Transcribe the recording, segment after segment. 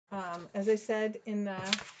As I said in the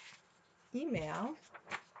email,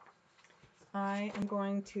 I am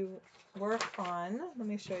going to work on, let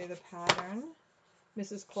me show you the pattern,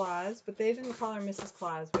 Mrs. Claus, but they didn't call her Mrs.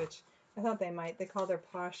 Claus, which I thought they might. They called her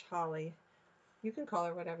Posh Holly. You can call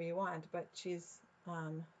her whatever you want, but she's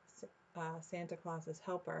Santa Claus's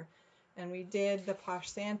helper. And we did the Posh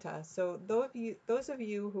Santa. So those of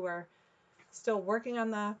you who are still working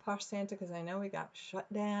on the Posh Santa, because I know we got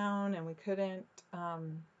shut down and we couldn't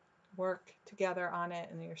work together on it,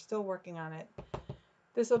 and you're still working on it,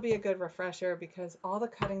 this will be a good refresher because all the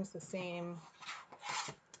cutting's the same.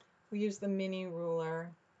 We use the mini ruler.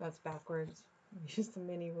 That's backwards. We use the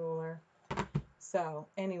mini ruler. So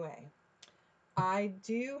anyway, I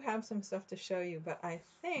do have some stuff to show you, but I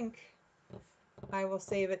think I will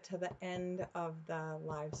save it to the end of the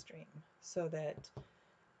live stream so that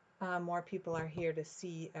more people are here to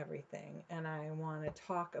see everything. And I want to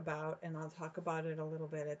talk about, and I'll talk about it a little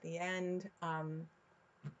bit at the end,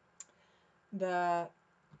 the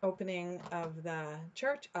opening of the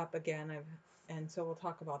church up again. And so we'll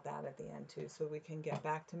talk about that at the end too, so we can get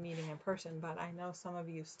back to meeting in person. But I know some of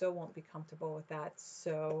you still won't be comfortable with that,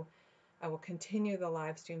 so I will continue the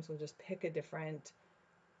live streams. We'll just pick a different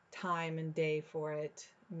time and day for it.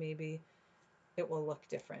 Maybe it will look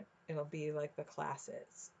different. It'll be like the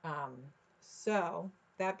classes. So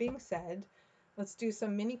that being said, let's do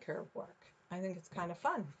some mini curve work. I think it's kind of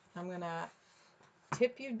fun. I'm gonna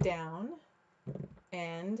tip you down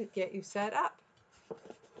and get you set up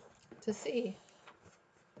to see.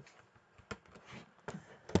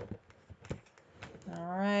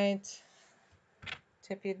 All right,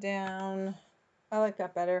 tip you down. I like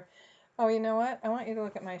that better. Oh, you know what? I want you to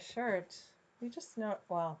look at my shirt. You just know,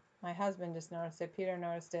 well, my husband just noticed it. Peter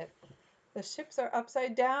noticed it. The ships are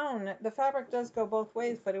upside down. The fabric does go both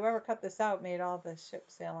ways, but whoever cut this out made all the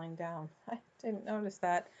ships sailing down. I didn't notice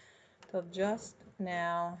that till just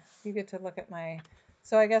now. You get to look at my,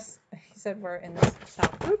 so I guess he said we're in the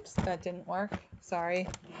south. Oops, that didn't work. Sorry.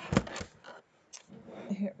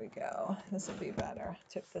 Here we go. This will be better.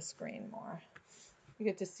 Tip the screen more. You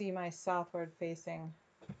get to see my southward facing.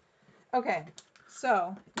 Okay,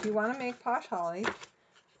 so if you want to make Posh Holly,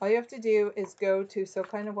 all you have to do is go to So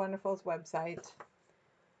Kind of Wonderful's website,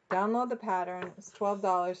 download the pattern. It's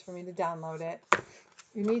 $12 for me to download it.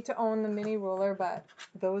 You need to own the mini ruler, but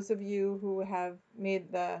those of you who have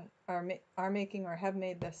made the are making or have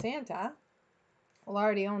made the Santa will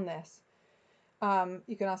already own this.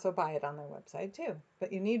 You can also buy it on their website too,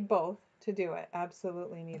 but you need both to do it.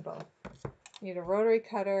 Absolutely need both. You need a rotary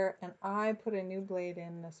cutter, and I put a new blade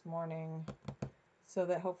in this morning so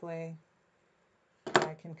that hopefully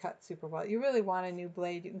I can cut super well. You really want a new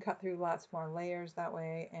blade. You can cut through lots more layers that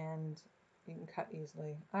way, and you can cut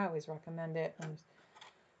easily. I always recommend it.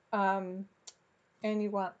 And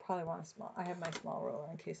you probably want a small. I have my small ruler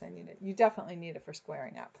in case I need it. You definitely need it for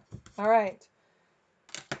squaring up. All right.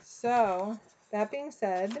 So that being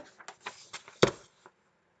said,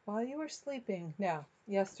 while you were sleeping, no,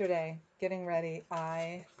 yesterday, getting ready,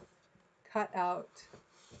 I cut out.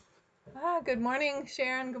 Good morning,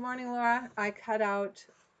 Sharon. Good morning, Laura. I cut out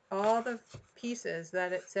all the pieces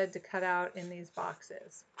that it said to cut out in these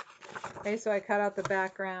boxes. Okay, so I cut out the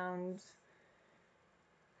background,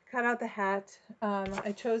 cut out the hat.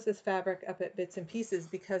 I chose this fabric up at Bits and Pieces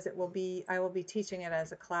because I will be teaching it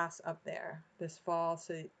as a class up there this fall.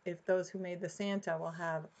 So if those who made the Santa will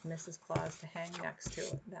have Mrs. Claus to hang next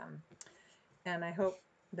to them. And I hope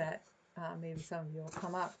that maybe some of you will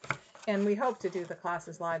come up. And we hope to do the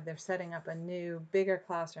classes live. They're setting up a new, bigger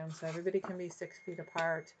classroom so everybody can be 6 feet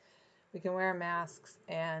apart. We can wear masks,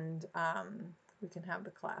 and we can have the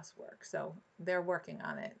class work. So they're working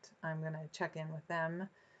on it. I'm going to check in with them.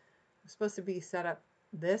 It's supposed to be set up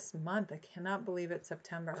this month. I cannot believe it's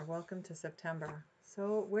September. Welcome to September.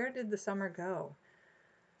 So where did the summer go?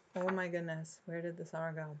 Oh my goodness, where did the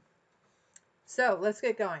summer go? So let's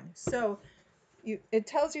get going. So it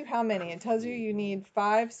tells you how many. It tells you you need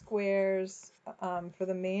 5 squares for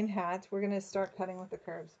the main hat. We're going to start cutting with the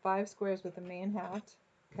curves. 5 squares with the main hat.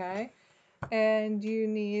 Okay. And you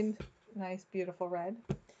need nice, beautiful red.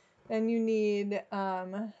 Then you need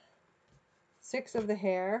 6 of the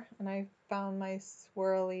hair, and I found my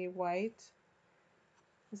swirly white.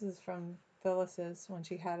 This is from Phyllis's when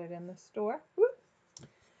she had it in the store. Whoop.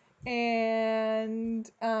 And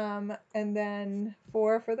then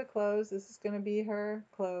 4 for the clothes. This is going to be her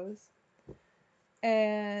clothes.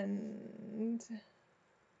 And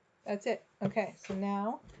that's it. Okay, so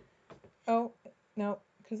now, oh, no,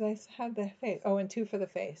 because I had the face. Oh, and 2 for the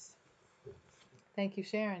face. Thank you,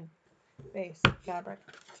 Sharon. Face fabric.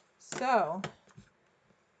 So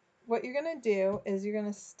what you're going to do is you're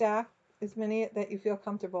going to stack as many that you feel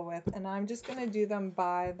comfortable with, and I'm just going to do them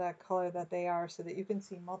by the color that they are so that you can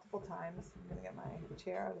see multiple times. I'm going to get my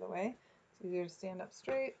chair out of the way. It's easier to stand up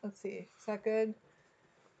straight. Let's see, is that good?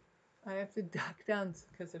 I have to duck down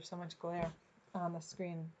because there's so much glare on the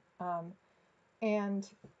screen. And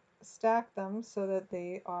stack them so that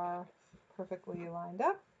they are perfectly lined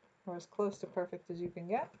up, or as close to perfect as you can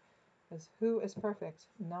get, because who is perfect?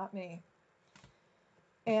 Not me.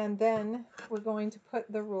 And then we're going to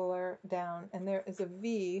put the ruler down, and there is a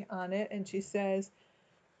V on it, and she says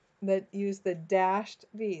that use the dashed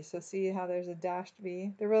V. So see how there's a dashed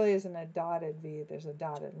V? There really isn't a dotted V, there's a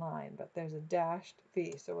dotted line, but there's a dashed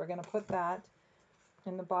V. So we're going to put that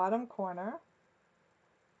in the bottom corner,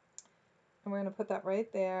 and we're going to put that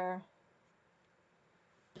right there,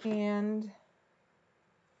 and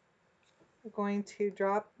we're going to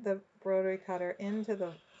drop the rotary cutter into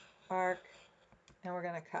the arc, and we're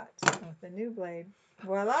going to cut with the new blade.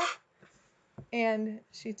 Voila! And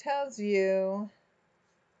she tells you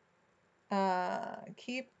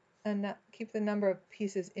keep the number of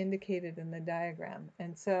pieces indicated in the diagram.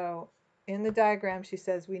 And so in the diagram she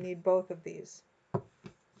says we need both of these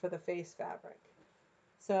for the face fabric.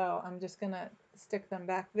 So I'm just going to stick them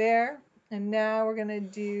back there. And now we're going to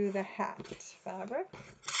do the hat fabric.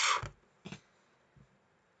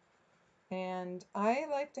 And I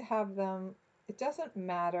like to have them, it doesn't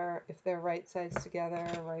matter if they're right sides together,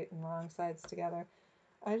 right and wrong sides together.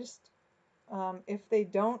 I just, if they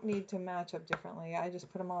don't need to match up differently, I just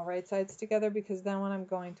put them all right sides together, because then when I'm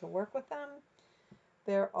going to work with them,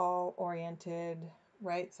 they're all oriented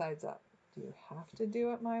right sides up. Do you have to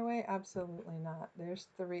do it my way? Absolutely not. There's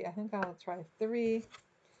 3. I think I'll try 3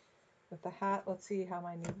 with the hat. Let's see how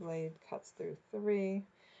my new blade cuts through 3.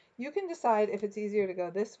 You can decide if it's easier to go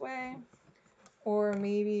this way, or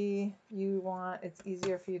maybe it's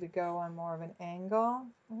easier for you to go on more of an angle.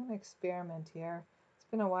 I'm going to experiment here. It's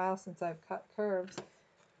been a while since I've cut curves.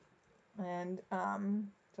 And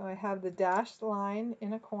so I have the dashed line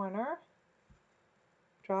in a corner,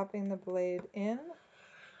 dropping the blade in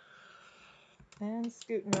and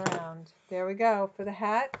scooting around. There we go. For the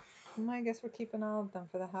hat, I guess we're keeping all of them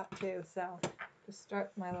for the hat too. So just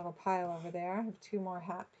start my little pile over there. I have 2 more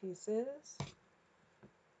hat pieces.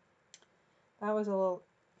 That was a little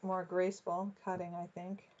more graceful cutting, I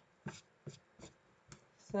think.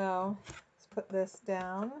 So let's put this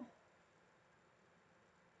down.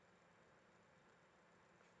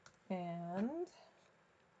 And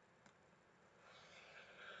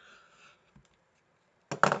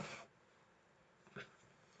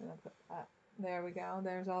gonna put that. There we go.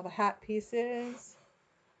 There's all the hat pieces.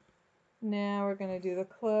 Now we're going to do the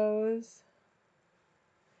clothes.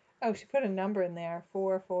 Oh, she put a number in there,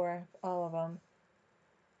 4 for all of them.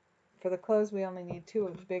 For the clothes, we only need 2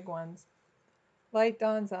 of the big ones. Light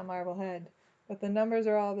dawns on Marblehead, but the numbers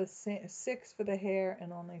are all the same. 6 for the hair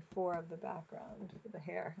and only 4 of the background for the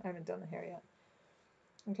hair. I haven't done the hair yet.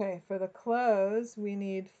 Okay, for the clothes, we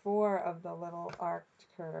need 4 of the little arced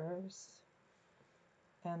curves,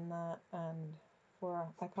 and 4.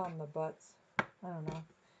 I call them the butts. I don't know. You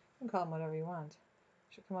can call them whatever you want.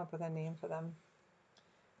 Should come up with a name for them.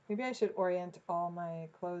 Maybe I should orient all my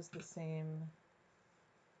clothes the same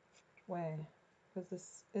way, because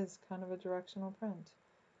this is kind of a directional print.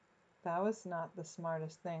 That was not the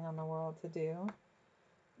smartest thing in the world to do,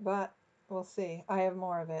 but we'll see. I have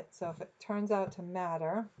more of it, so if it turns out to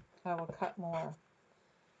matter, I will cut more.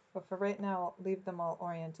 But for right now, I'll leave them all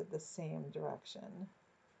oriented the same direction.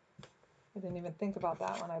 I didn't even think about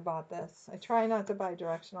that when I bought this. I try not to buy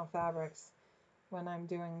directional fabrics when I'm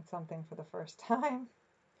doing something for the first time.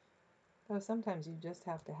 Though sometimes you just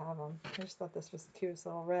have to have them. I just thought this was the cutest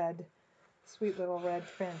little red, sweet little red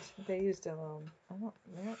print. They used a little,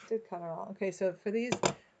 they did cut it all. Okay, so for these,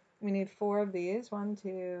 we need 4 of these. 1,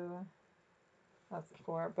 2, that's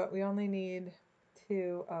 4, but we only need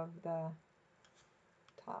 2 of the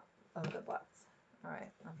top of the butts. All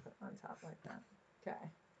right, I'll put on top like that. Okay.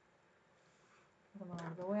 Put them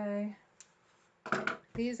out of the way.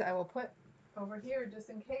 These I will put over here just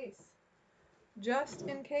in case. Just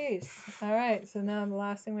in case. All right, so now the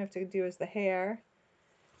last thing we have to do is the hair.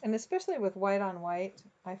 And especially with white on white,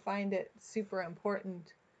 I find it super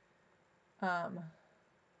important.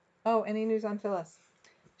 Oh, any news on Phyllis?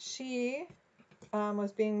 She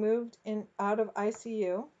was being moved out of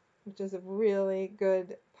ICU, which is a really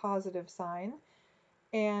good positive sign.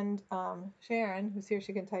 And Sharon, who's here,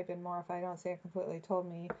 she can type in more if I don't say it completely, told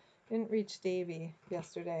me, didn't reach Davy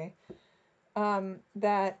yesterday,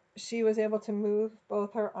 that she was able to move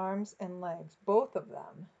both her arms and legs, both of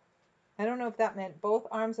them. I don't know if that meant both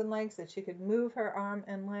arms and legs, that she could move her arm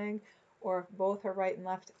and leg, or if both her right and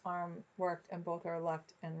left arm worked and both her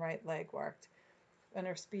left and right leg worked. And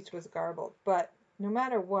her speech was garbled. But no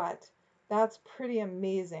matter what, that's pretty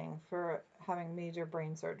amazing for having major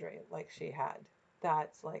brain surgery like she had.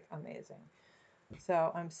 That's like amazing.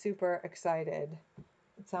 So I'm super excited.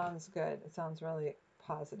 It sounds good. It sounds really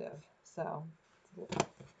positive. So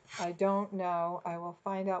I don't know. I will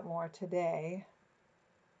find out more today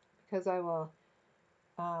because I will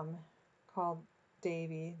call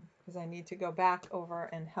Davy because I need to go back over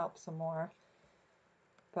and help some more.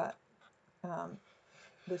 But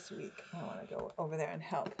this week I want to go over there and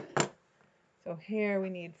help. So here we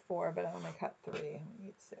need 4, but I only cut 3. We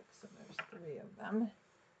need 6, and there's 3 of them.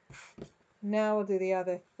 Now we'll do the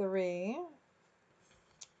other 3.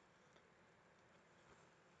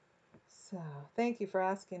 So thank you for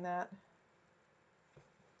asking that.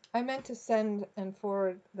 I meant to send and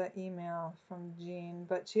forward the email from Jean,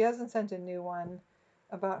 but she hasn't sent a new one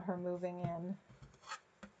about her moving in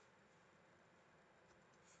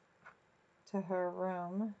to her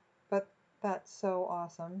room. But that's so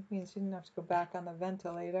awesome. It means she didn't have to go back on the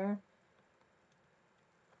ventilator.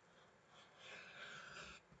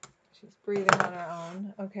 She's breathing on her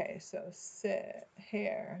own. Okay, so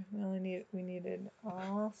hair. We needed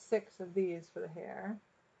all 6 of these for the hair.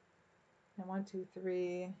 And 1, 2,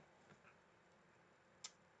 3,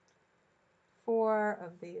 4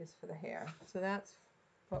 of these for the hair. So that's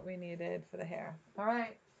what we needed for the hair. All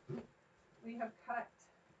right. We have cut,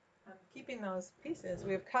 I'm keeping those pieces.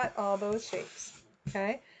 We have cut all those shapes.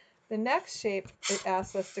 Okay. The next shape it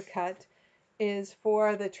asks us to cut is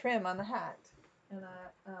for the trim on the hat and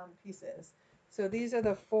the pieces. So these are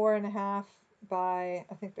the 4.5 by,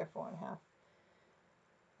 I think they're 4.5.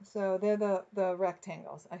 So they're the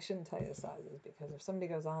rectangles. I shouldn't tell you the sizes because if somebody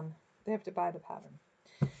goes on, they have to buy the pattern.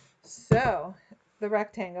 So the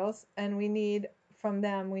rectangles, and we need from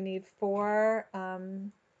them, we need 4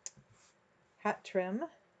 hat trim.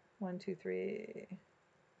 1, 2, 3.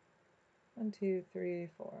 1, 2, 3,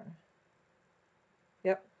 4.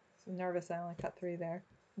 Yep. So nervous. I only cut 3 there.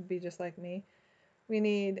 It'd be just like me. We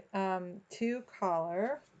need 2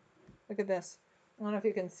 collar. Look at this. I don't know if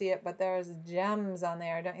you can see it, but there's gems on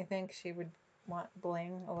there. Don't you think she would want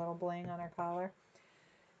bling, a little bling on her collar?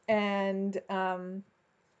 And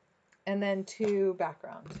then 2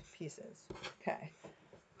 background pieces. Okay.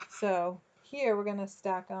 So here we're going to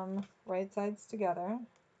stack them right sides together.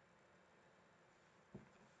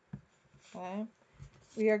 Okay.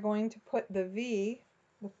 We are going to put the V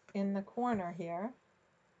in the corner here.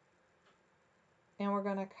 And we're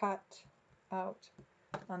going to cut out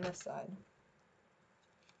on this side.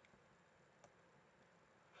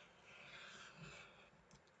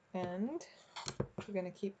 And we're going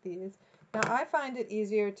to keep these. Now I find it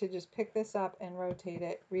easier to just pick this up and rotate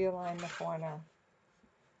it, realign the corner.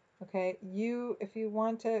 Okay, if you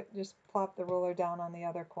want to just plop the ruler down on the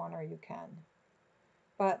other corner, you can.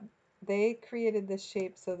 But they created this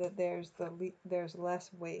shape so that there's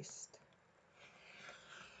less waste.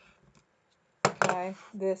 Okay,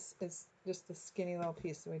 this is just a skinny little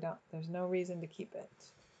piece, so there's no reason to keep it.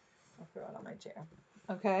 I'll throw it on my chair.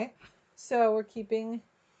 Okay, so we're keeping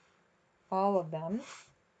all of them.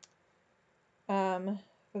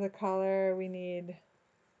 For the collar, we need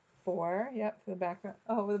 4. Yep, for the background.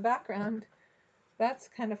 Oh, with the background, that's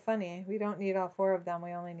kind of funny. We don't need all 4 of them.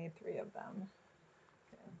 We only need 3 of them.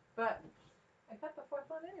 Okay. But I cut the 4th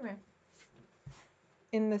one anyway.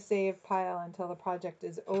 In the save pile until the project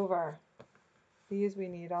is over. These, we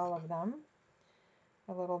need all of them.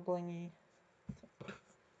 A little blingy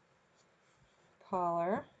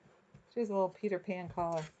collar. She's a little Peter Pan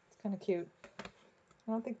collar. It's kind of cute.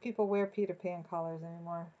 I don't think people wear Peter Pan collars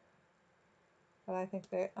anymore. But I think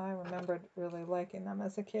I remembered really liking them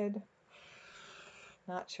as a kid.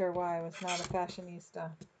 Not sure why. I was not a fashionista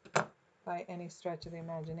by any stretch of the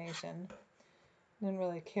imagination. Didn't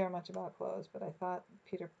really care much about clothes, but I thought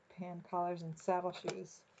Peter Pan collars and saddle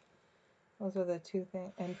shoes. Those are the 2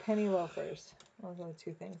 things. And penny loafers. Those are the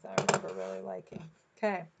 2 things I remember really liking.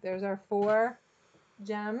 Okay, there's our 4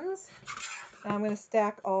 gems. Now I'm going to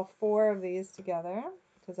stack all 4 of these together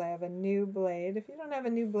because I have a new blade. If you don't have a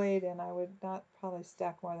new blade in, I would not probably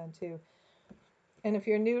stack more than 2. And if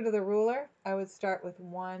you're new to the ruler, I would start with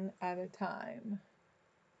 1 at a time.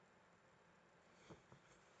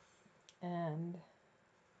 And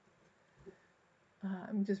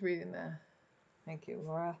I'm just reading thank you,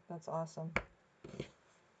 Laura. That's awesome.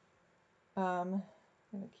 I'm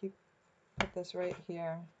going to put this right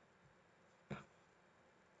here.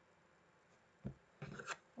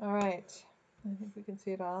 All right. I think we can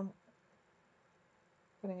see it all.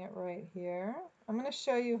 Putting it right here. I'm going to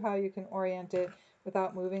show you how you can orient it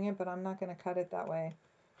without moving it, but I'm not going to cut it that way.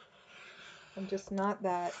 I'm just not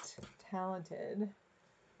that talented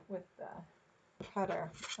with the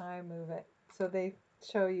cutter. I move it. So they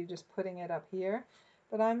show you just putting it up here,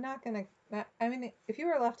 but I'm not going to, I mean, if you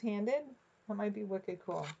were left-handed, that might be wicked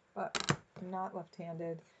cool, but I'm not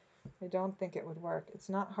left-handed. I don't think it would work. It's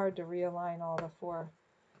not hard to realign all the 4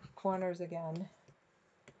 corners again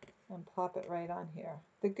and plop it right on here.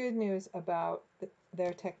 The good news about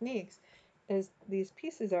their techniques is these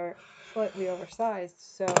pieces are slightly oversized,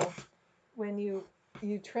 so when you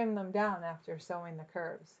trim them down after sewing the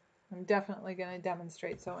curves. I'm definitely going to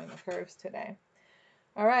demonstrate sewing the curves today.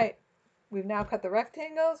 All right, we've now cut the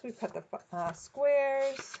rectangles, we've cut the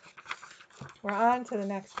squares. We're on to the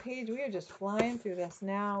next page. We are just flying through this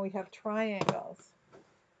now. We have triangles.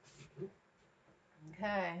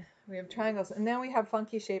 Okay, we have triangles, and then we have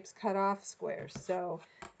funky shapes cut off squares,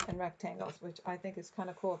 and rectangles, which I think is kind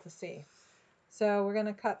of cool to see. So we're going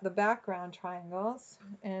to cut the background triangles,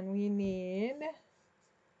 and we need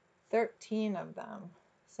 13 of them.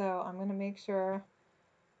 So I'm going to make sure,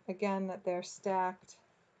 again, that they're stacked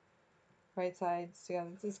right sides together.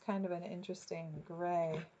 This is kind of an interesting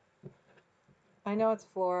gray. I know it's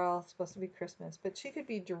floral, it's supposed to be Christmas, but she could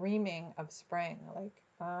be dreaming of spring. Like,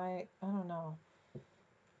 I don't know.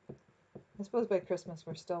 I suppose by Christmas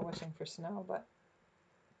we're still wishing for snow, but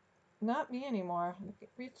not me anymore. I've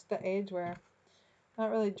reached the age where I'm not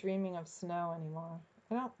really dreaming of snow anymore.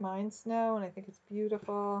 I don't mind snow, and I think it's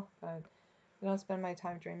beautiful, but I don't spend my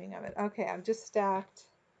time dreaming of it. Okay, I've just stacked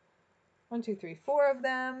 1, 2, 3, 4 of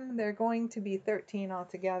them. They're going to be 13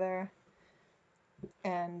 altogether.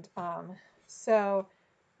 And so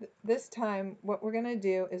this time what we're going to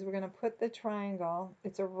do is we're going to put the triangle.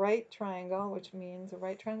 It's a right triangle, which means a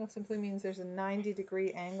right triangle simply means there's a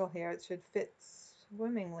 90-degree angle here. It should fit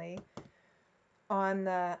swimmingly on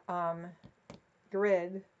the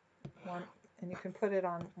grid. And you can put it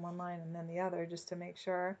on one line and then the other just to make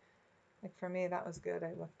sure. Like for me, that was good.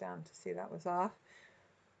 I looked down to see that was off.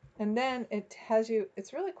 And then it has you,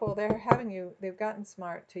 it's really cool. They've gotten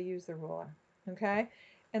smart to use the ruler, okay?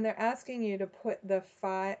 And they're asking you to put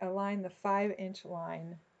align the 5-inch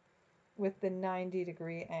line with the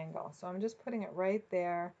 90-degree angle. So I'm just putting it right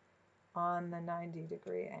there on the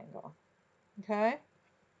 90-degree angle, okay?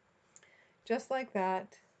 Just like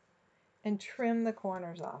that, and trim the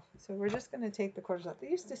corners off. So we're just going to take the corners off. They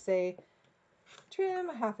used to say trim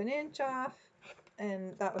a 1/2 inch off,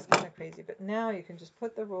 and that was kind of crazy, but now you can just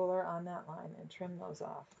put the ruler on that line and trim those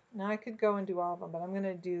off. Now I could go and do all of them, but I'm going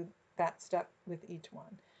to do that step with each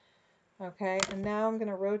one. Okay, and now I'm going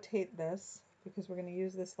to rotate this because we're going to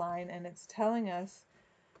use this line, and it's telling us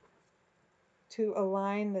to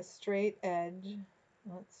align the straight edge,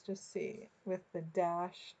 let's just see, with the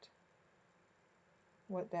dashed,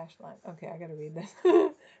 what dashed line? Okay, I got to read this.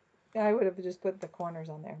 I would have just put the corners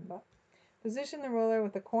on there, but position the ruler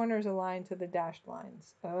with the corners aligned to the dashed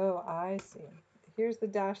lines. Oh, I see. Here's the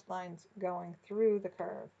dashed lines going through the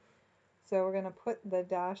curve. So we're going to put the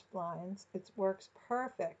dashed lines. It works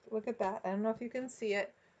perfect. Look at that. I don't know if you can see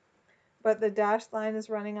it, but the dashed line is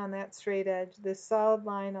running on that straight edge. This solid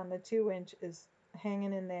line on the 2-inch is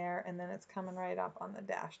hanging in there, and then it's coming right up on the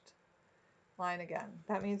dashed line again.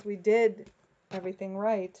 That means we did everything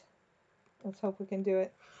right. Let's hope we can do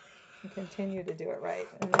it and continue to do it right.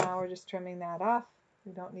 And now we're just trimming that off.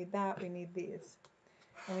 We don't need that. We need these.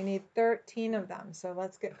 And we need 13 of them. So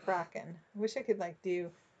let's get cracking. I wish I could like do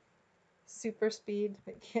super speed,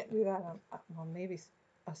 but can't do that on, well, maybe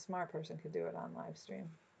a smart person could do it on live stream.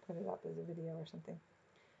 Put it up as a video or something.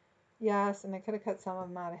 Yes, and I could have cut some of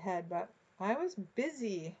them out ahead, but I was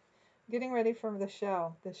busy getting ready for the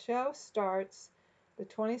show. The show starts the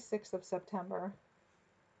 26th of September,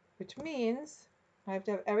 which means I have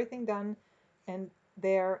to have everything done and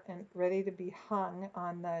there and ready to be hung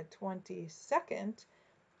on the 22nd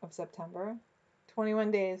of September,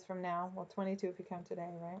 21 days from now. Well, 22 if you count today,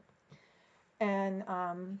 right? And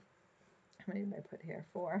how many did I put here?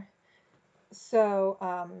 4. So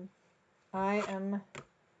I am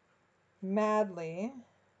madly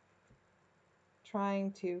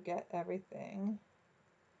trying to get everything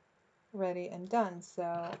ready and done. So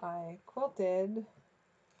I quilted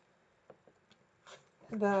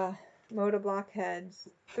the Moda Blockheads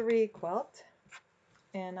 3 quilt,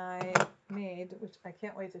 and I made, which I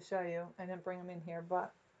can't wait to show you. I didn't bring them in here,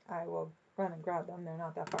 but I will run and grab them. They're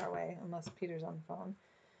not that far away unless Peter's on the phone, in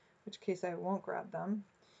which case I won't grab them.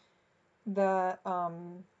 The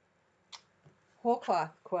whole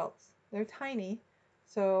cloth quilts. They're tiny,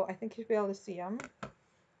 so I think you'll be able to see them.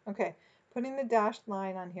 Okay, putting the dashed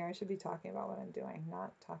line on here. I should be talking about what I'm doing,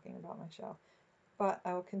 not talking about my show, but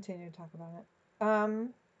I will continue to talk about it.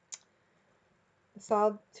 The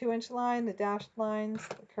solid 2-inch line, the dashed lines,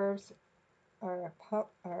 the curves are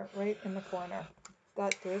right in the corner. There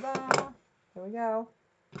we go.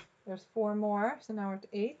 There's 4 more, so now we're at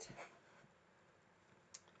 8.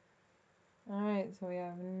 All right, so we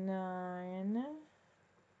have 9,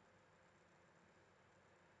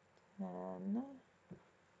 10,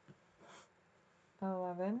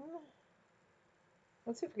 11.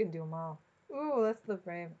 Let's see if we can do them all. Ooh, let's look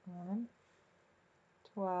brave. 11,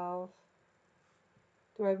 12.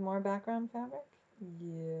 Do I have more background fabric?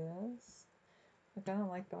 Yes. Look, I don't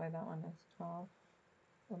like the way that one is. 12.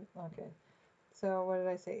 Okay. So what did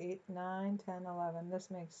I say? 8, 9, 10, 11.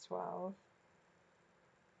 This makes 12.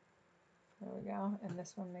 There we go. And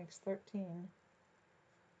this one makes 13.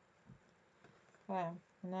 Okay.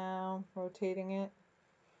 Now rotating it.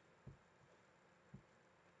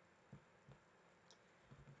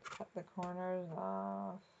 Cut the corners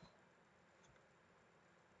off.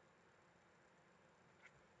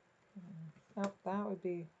 Oh, that would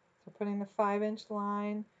be, so putting the 5-inch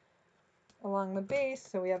line along the base,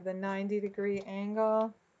 so we have the 90-degree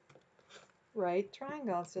angle. Right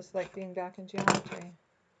triangle. It's just like being back in geometry.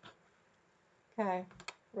 Okay,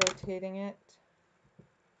 rotating it.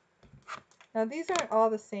 Now these aren't all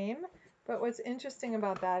the same, but what's interesting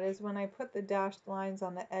about that is when I put the dashed lines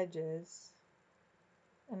on the edges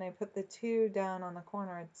and I put the 2 down on the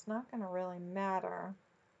corner, it's not going to really matter,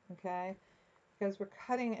 okay? Because we're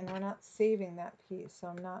cutting and we're not saving that piece, so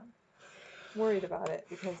I'm not worried about it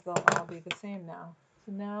because they'll all be the same now.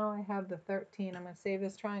 So now I have the 13. I'm going to save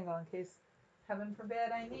this triangle in case, heaven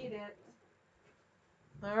forbid, I need it.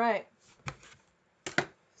 All right.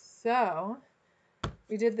 So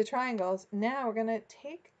we did the triangles. Now we're going to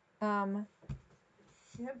take, we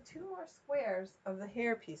have 2 more squares of the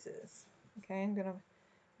hair pieces. Okay,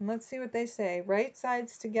 let's see what they say. Right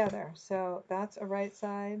sides together. So that's a right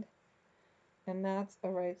side and that's a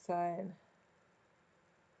right side.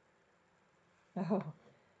 Oh,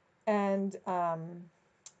 and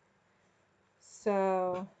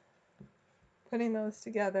so putting those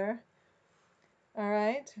together. All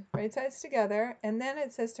right, right sides together, and then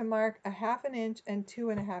it says to mark a 1/2 inch and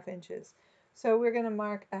 2.5 inches. So we're going to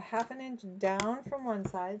mark a 1/2 inch down from one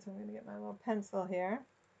side. So I'm going to get my little pencil here,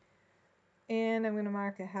 and I'm going to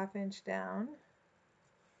mark a 1/2 inch down.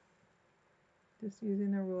 Just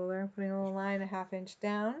using the ruler, putting a little line a 1/2 inch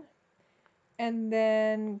down, and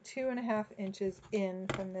then 2.5 inches in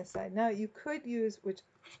from this side. Now you could use, which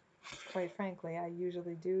quite frankly I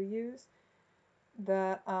usually do use,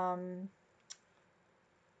 the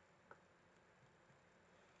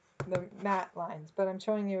matte lines, but I'm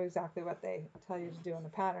showing you exactly what they tell you to do in the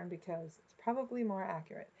pattern because it's probably more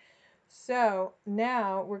accurate. So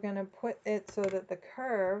now we're going to put it so that the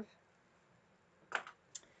curve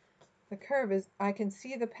is, I can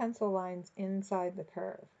see the pencil lines inside the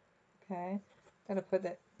curve. Okay, gotta put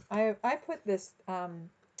it, I put this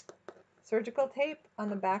surgical tape on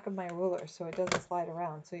the back of my ruler so it doesn't slide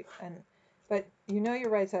around. So but you know you're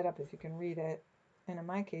right side up if you can read it, and in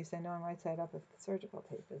my case I know I'm right side up if the surgical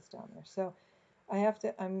tape is down there. So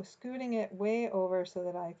I'm scooting it way over so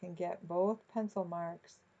that I can get both pencil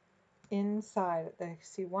marks inside. I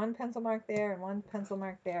see one pencil mark there and one pencil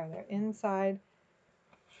mark there. They're inside,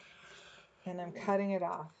 and I'm cutting it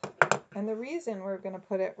off. And the reason we're going to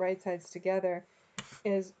put it right sides together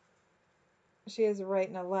is she has a right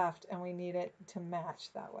and a left, and we need it to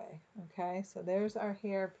match that way. Okay, so there's our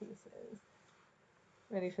hair pieces.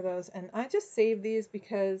 Ready for those. And I just save these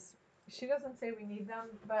because she doesn't say we need them,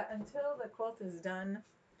 but until the quilt is done,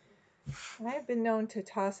 I have been known to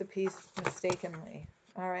toss a piece mistakenly.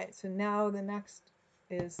 All right, so now the next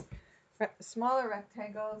is smaller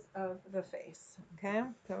rectangles of the face. Okay,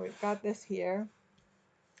 so we've got this here,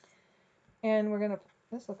 and we're gonna,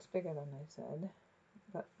 this looks bigger than I said,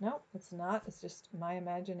 but no, it's not. It's just my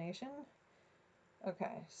imagination.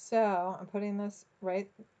 Okay, so I'm putting this right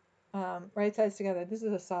sides together. This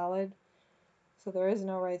is a solid, so there is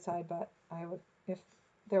no right side, but I would, if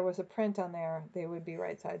there was a print on there, they would be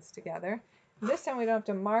right sides together. This time we don't have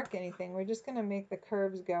to mark anything. We're just going to make the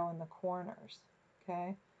curves go in the corners.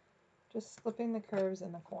 Okay, just slipping the curves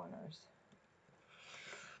in the corners.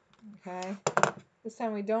 Okay, this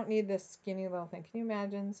time we don't need this skinny little thing. Can you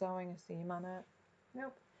imagine sewing a seam on that?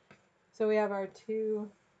 Nope. So we have our 2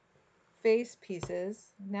 face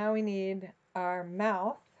pieces. Now we need our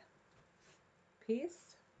mouth piece.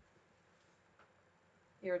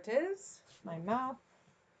 Here it is, my mouth.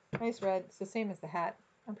 Nice red. It's the same as the hat.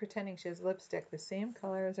 I'm pretending she has lipstick, the same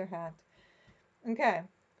color as her hat. Okay,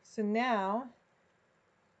 So now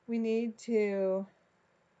we need to,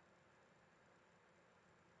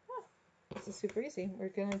 this is super easy. We're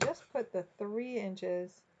going to just put the 3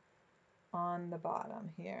 inches on the bottom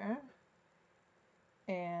here.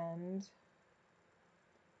 And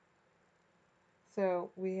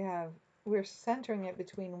so we're centering it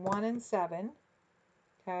between 1 and 7.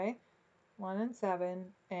 Okay, 1 and 7,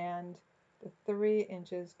 and the 3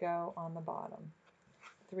 inches go on the bottom.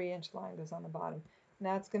 3-inch line goes on the bottom. And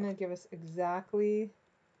that's going to give us exactly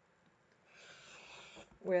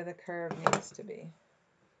where the curve needs to be.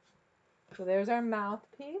 So there's our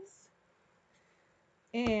mouthpiece.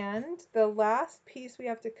 And the last piece we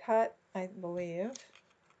have to cut, I believe,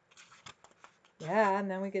 yeah, and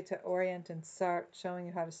then we get to orient and start showing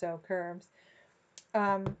you how to sew curves,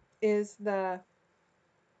 is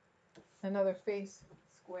another face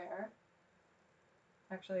square.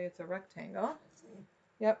 Actually, it's a rectangle.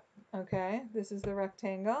 Yep, okay, this is the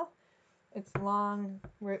rectangle. It's long,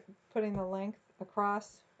 we're putting the length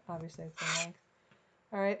across, obviously it's the length.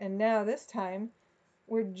 All right, and now this time,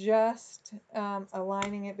 we're just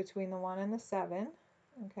aligning it between the 1 and the 7,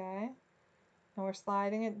 okay? And we're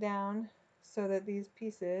sliding it down so that these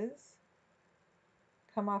pieces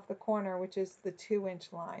come off the corner, which is the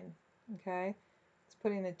 2-inch line, okay? It's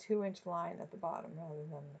putting the 2-inch line at the bottom rather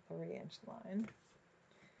than the 3-inch line.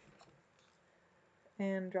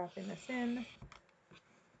 And dropping this in.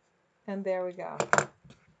 And there we go.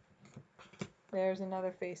 There's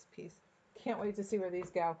another face piece. Can't wait to see where these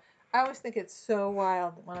go. I always think it's so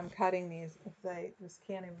wild when I'm cutting these. I just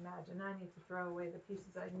can't even imagine. I need to throw away the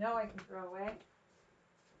pieces I know I can throw away.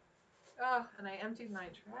 Oh, and I emptied my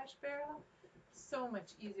trash barrel. So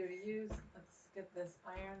much easier to use. Let's get this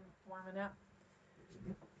iron warming up.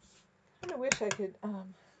 I kind of wish I could,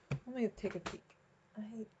 let me take a peek. I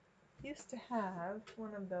used to have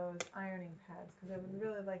one of those ironing pads because I would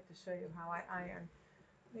really like to show you how I iron.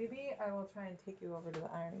 Maybe I will try and take you over to the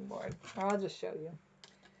ironing board, or I'll just show you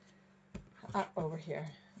over here.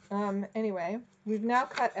 Anyway, we've now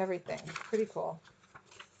cut everything. Pretty cool.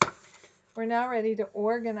 We're now ready to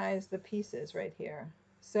organize the pieces right here.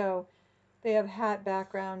 So they have hat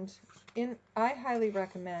background. I highly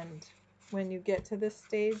recommend when you get to this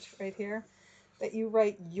stage right here that you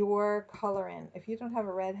write your color in. If you don't have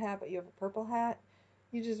a red hat but you have a purple hat,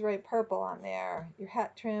 you just write purple on there. Your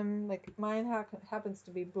hat trim, like mine happens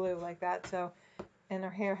to be blue like that, so, and her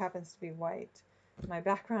hair happens to be white. My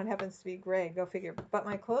background happens to be gray, go figure. But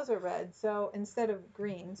my clothes are red, so instead of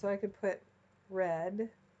green, so I could put red.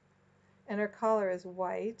 And her collar is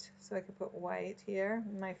white, so I could put white here.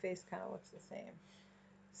 My face kind of looks the same.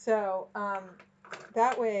 So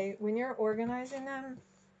that way, when you're organizing them,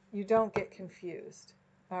 you don't get confused.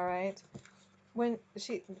 All right. When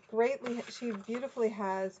she beautifully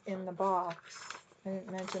has in the box, I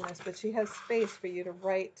didn't mention this, but she has space for you to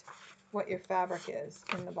write what your fabric is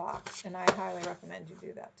in the box, and I highly recommend you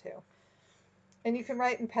do that too. And you can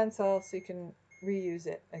write in pencil so you can reuse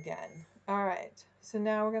it again. All right, so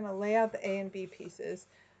now we're going to lay out the A and B pieces.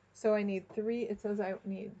 So I need 3, it says I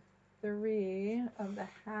need 3 of the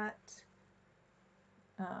hat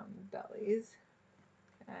bellies.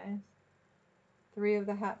 Okay, 3 of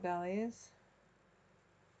the hat bellies,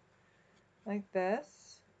 like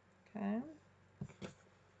this. Okay.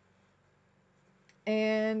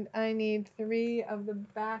 And I need 3 of the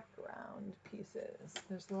background pieces.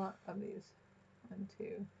 There's a lot of these. 1,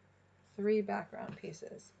 2, 3 background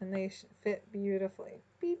pieces. And they fit beautifully.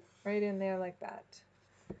 Beep, right in there like that.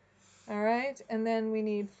 All right, and then we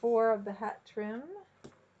need 4 of the hat trim.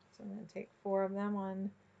 So I'm going to take 4 of them.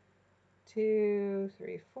 1, 2,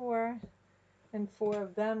 3, 4. And 4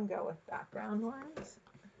 of them go with background ones.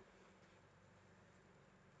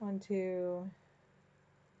 1, 2,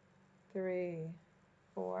 3,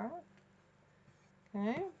 4.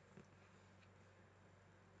 Okay.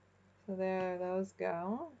 So there those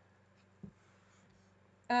go.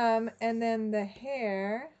 And then the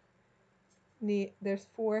hair, there's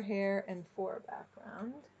 4 hair and 4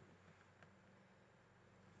 background.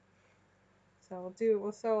 So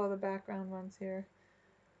we'll sew all the background ones here.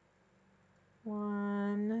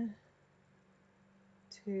 1,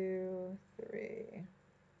 2, 3,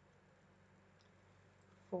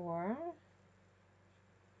 4.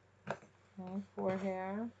 Okay, 4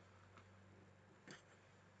 hair.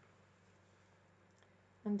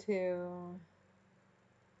 1, 2,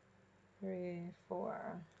 3,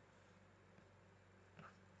 4.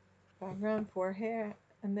 Background, 4 hair.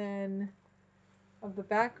 And then of the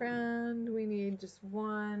background, we need just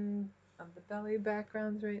 1 of the belly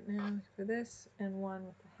backgrounds right now for this, and 1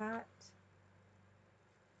 with the hat.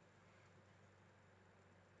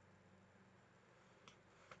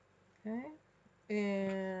 Okay,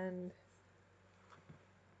 and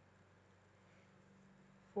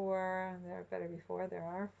 4, there better be 4, there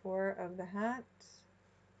are 4 of the hat,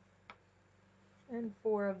 and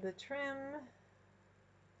 4 of the trim.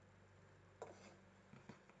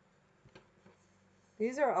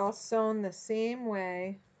 These are all sewn the same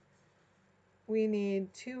way. We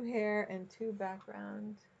need 2 hair and 2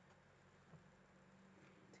 background.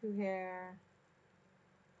 2 hair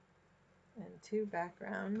and 2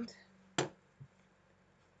 background.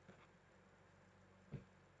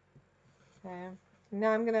 Okay.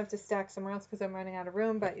 Now I'm going to have to stack somewhere else because I'm running out of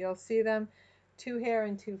room, but you'll see them. 2 hair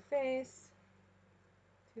and 2 face.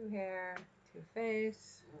 2 hair, 2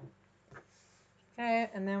 face. Okay,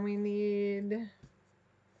 and then we need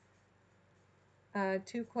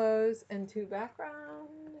 2 clothes and 2 background.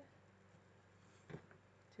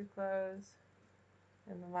 2 clothes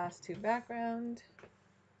and the last 2 background.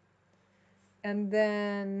 And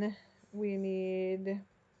then we need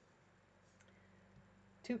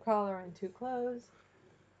 2 collar and 2 clothes.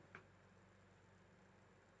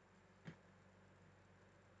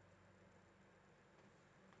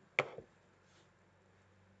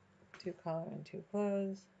 2 collar and 2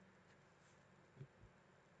 clothes.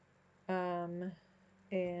 And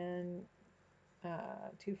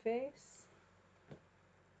 2 face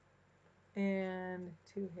and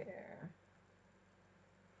 2 hair.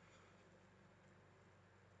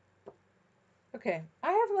 Okay,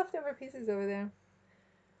 I have leftover pieces over there.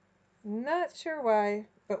 Not sure why,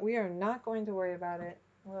 but we are not going to worry about it.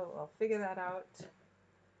 We'll figure that out.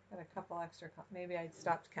 Got a couple extra, maybe I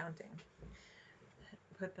stopped counting.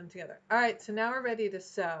 Put them together. All right, so now we're ready to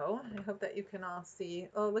sew. I hope that you can all see.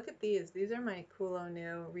 Oh, look at these. These are my Kulo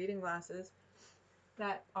new reading glasses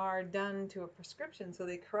that are done to a prescription, so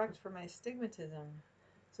they correct for my stigmatism.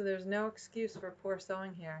 So there's no excuse for poor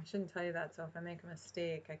sewing here. I shouldn't tell you that, so if I make a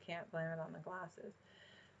mistake, I can't blame it on the glasses.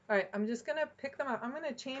 All right, I'm just gonna pick them up. I'm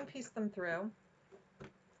gonna chain piece them through.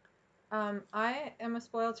 I am a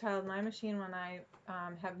spoiled child. My machine, when I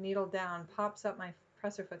have needle down, pops up my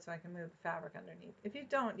presser foot so I can move the fabric underneath. If you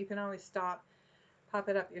don't, you can always stop, pop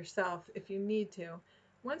it up yourself if you need to.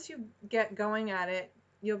 Once you get going at it,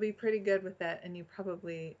 you'll be pretty good with it and you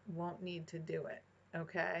probably won't need to do it,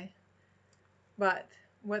 okay? But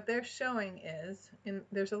what they're showing is,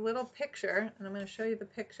 there's a little picture, and I'm going to show you the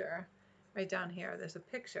picture right down here. There's a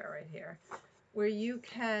picture right here where you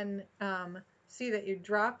can see that you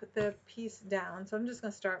drop the piece down. So I'm just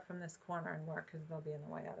going to start from this corner and work because they'll be in the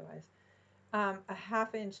way otherwise. A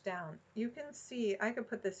 ½ inch down. You can see, I could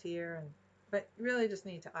put this here, but you really just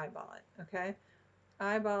need to eyeball it, okay?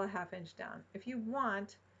 Eyeball a ½ inch down. If you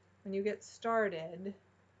want, when you get started,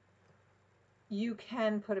 you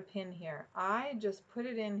can put a pin here. I just put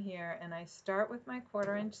it in here and I start with my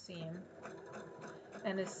 ½ inch seam,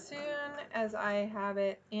 and as soon as I have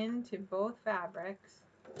it into both fabrics,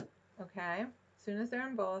 okay, as soon as they're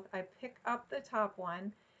in both, I pick up the top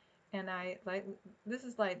one and I, like, this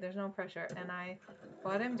is light, there's no pressure, and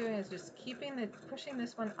what I'm doing is just pushing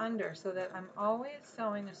this one under so that I'm always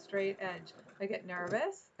sewing a straight edge. If I get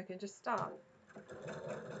nervous, I can just stop.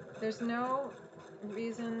 There's no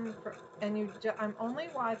reason for, and I'm only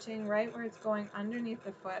watching right where it's going underneath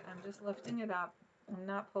the foot. I'm just lifting it up. I'm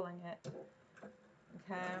not pulling it.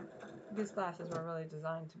 Okay, these glasses were really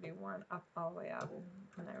designed to be worn up all the way up,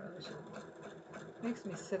 and I really should. Makes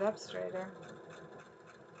me sit up straighter.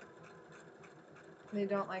 They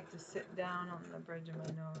don't like to sit down on the bridge of my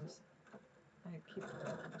nose. I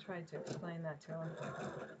tried to explain that to them.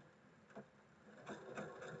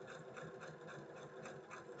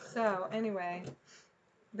 So anyway,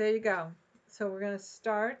 there you go. So we're going to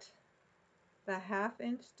start the ½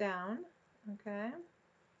 inch down, okay?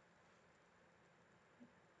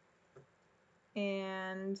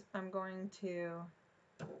 And I'm going to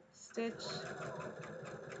stitch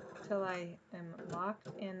till I am locked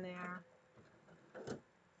in there.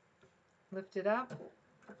 Lift it up.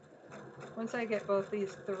 Once I get both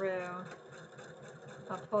these through,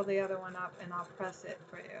 I'll pull the other one up and I'll press it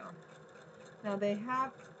for you. Now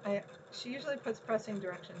she usually puts pressing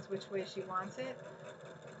directions which way she wants it,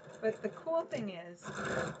 but the cool thing is,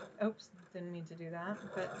 oops, didn't mean to do that,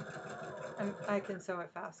 but I can sew it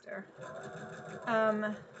faster.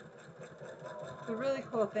 The really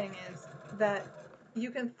cool thing is that you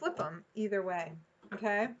can flip them either way,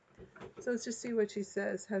 okay? So let's just see what she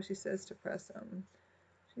says, how she says to press them.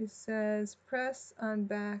 She says, press on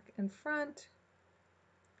back and front.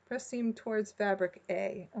 Press seam towards fabric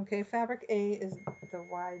A. Okay, fabric A is the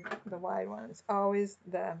wide one. It's always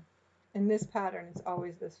in this pattern, it's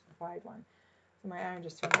always this wide one. So my iron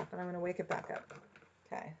just turned off, and I'm going to wake it back up.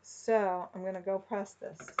 Okay, so I'm going to go press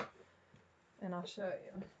this. and I'll show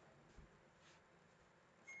you.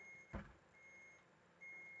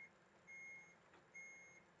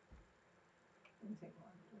 Let me take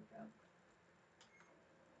one. There we go.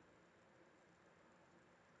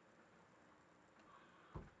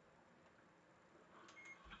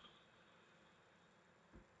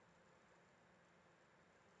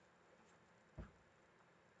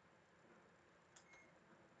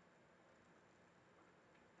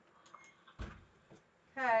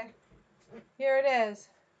 Okay, here it is.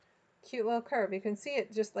 Cute little curve. You can see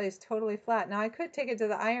it just lays totally flat. Now I could take it to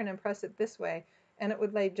the iron and press it this way and it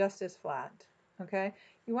would lay just as flat. Okay,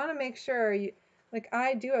 you want to make sure you, like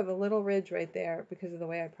I do have a little ridge right there because of the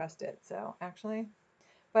way I pressed it. So actually,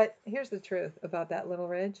 but here's the truth about that little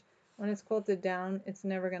ridge. When it's quilted down, it's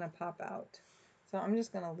never going to pop out. So I'm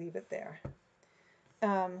just going to leave it there.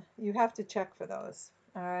 You have to check for those.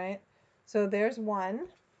 All right. So there's one.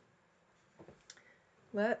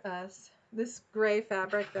 Let us, this gray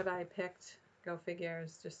fabric that I picked, go figure,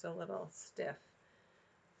 is just a little stiff.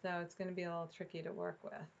 So it's going to be a little tricky to work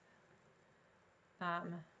with.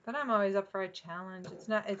 But I'm always up for a challenge.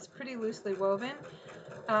 It's pretty loosely woven,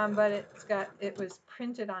 but it was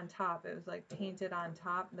printed on top. It was like painted on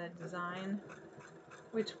top, the design,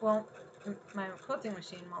 which my quilting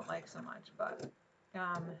machine won't like so much, but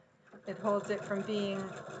it holds it from being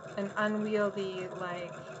an unwieldy,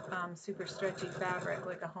 like super stretchy fabric,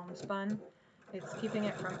 like a homespun. It's keeping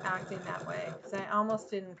it from acting that way. Because I almost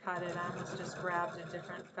didn't cut it. I almost just grabbed a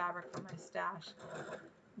different fabric from my stash.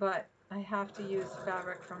 But I have to use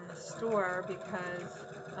fabric from the store because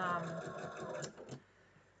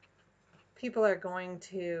people are going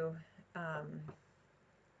to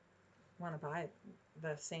want to buy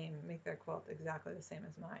make their quilt exactly the same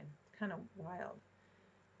as mine. It's kind of wild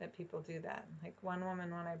that people do that. Like one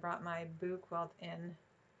woman, when I brought my boo quilt in,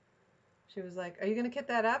 she was like, "Are you gonna kit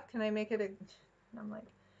that up? Can I make it?" And I'm like,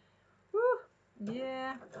 "Whew,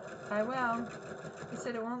 yeah, I will." He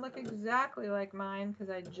said it won't look exactly like mine because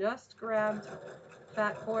I just grabbed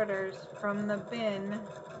fat quarters from the bin,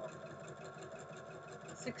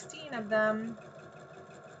 16 of them.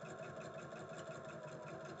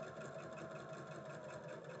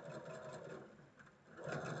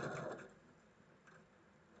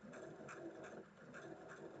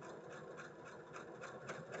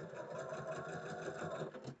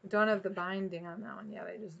 Don't have the binding on that one yet.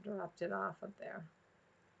 I just dropped it off up there.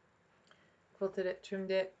 Quilted it,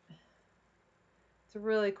 trimmed it. It's a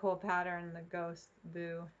really cool pattern, the ghost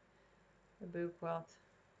boo, the boo quilt.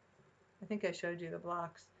 I think I showed you the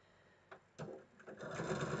blocks.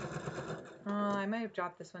 I might have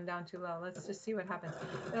dropped this one down too low. Let's just see what happens.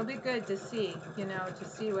 It'll be good to see, to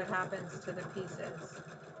see what happens to the pieces.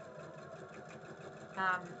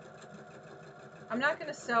 I'm not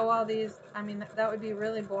going to sew all these. I mean, that would be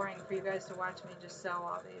really boring for you guys to watch me just sew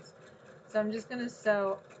all these. So I'm just going to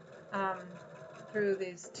sew through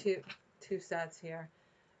these two sets here.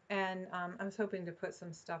 And I was hoping to put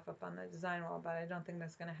some stuff up on the design wall, but I don't think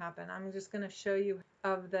that's going to happen. I'm just going to show you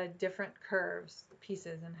of the different curves,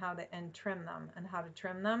 pieces, and and trim them, and how to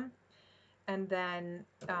trim them. And then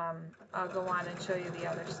I'll go on and show you the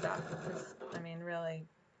other stuff. Because, I mean, really,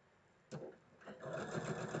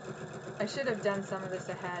 I should have done some of this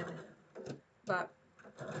ahead, but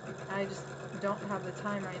I just don't have the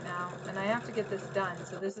time right now. And I have to get this done,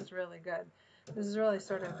 so this is really good. This is really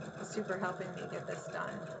sort of super helping me get this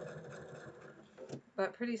done.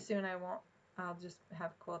 But pretty soon I'll just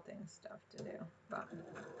have quilting stuff to do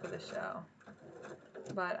for the show.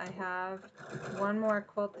 But I have one more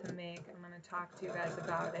quilt to make. I'm going to talk to you guys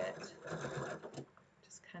about it.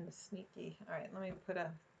 Just kind of sneaky. All right, let me put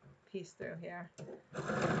a piece through here.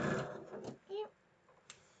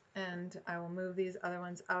 And I will move these other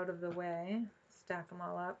ones out of the way, stack them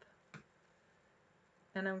all up.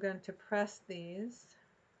 And I'm going to press these.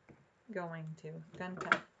 Going to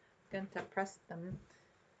press them.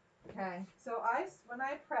 Okay, so when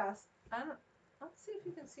I press, let's see if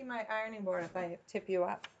you can see my ironing board if I tip you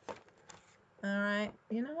up. All right,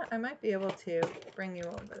 you know what? I might be able to bring you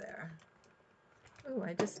over there. Ooh,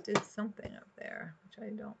 I just did something up there, which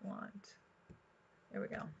I don't want. There we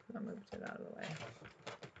go. I moved it out of the way.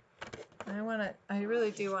 I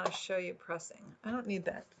really do want to show you pressing. I don't need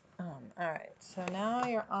that. All right, so now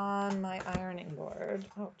you're on my ironing board.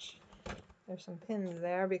 Ouch. There's some pins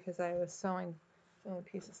there because I was sewing some of the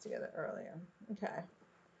pieces together earlier. Okay.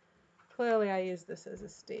 Clearly I use this as a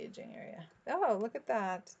staging area. Oh, look at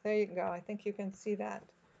that. There you go. I think you can see that.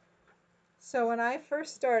 So when I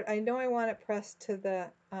first start, I know I want it pressed to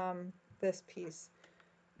the this piece,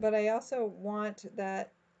 but I also want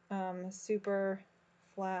that super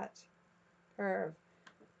flat curve.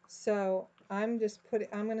 So I'm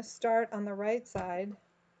going to start on the right side.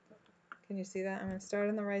 Can you see that? I'm going to start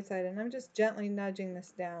on the right side, and I'm just gently nudging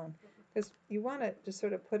this down because you want to just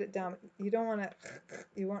sort of put it down. You don't want to,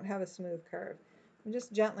 you won't have a smooth curve. I'm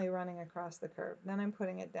just gently running across the curve. Then I'm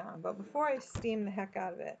putting it down. But before I steam the heck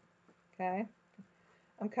out of it, okay,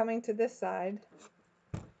 I'm coming to this side,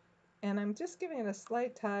 and I'm just giving it a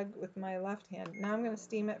slight tug with my left hand. Now I'm going to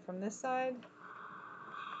steam it from this side,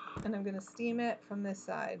 and I'm going to steam it from this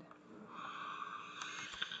side.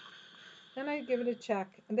 Then I give it a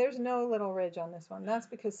check, and there's no little ridge on this one. That's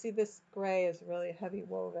because, see, this gray is really heavy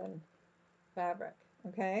woven fabric,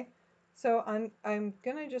 okay? So I'm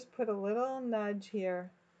gonna just put a little nudge here.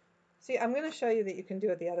 See, I'm gonna show you that you can do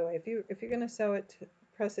it the other way. If you're gonna sew it,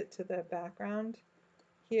 press it to the background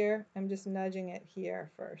here, I'm just nudging it here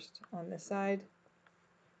first on this side,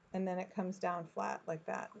 and then it comes down flat like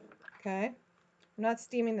that, okay? I'm not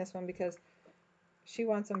steaming this one because she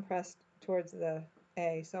wants them pressed towards the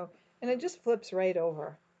A, so. And it just flips right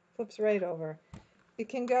over. Flips right over. It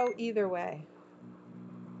can go either way.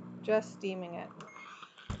 Just steaming it.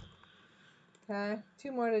 Okay, 3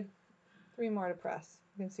 more to press.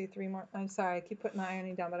 You can see 3 more. I'm sorry, I keep putting my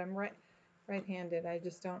ironing down, but I'm right-handed. I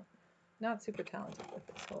just not super talented with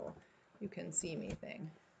this whole you can see me thing.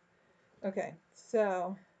 Okay,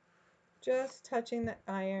 so just touching the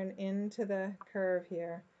iron into the curve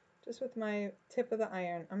here, just with my tip of the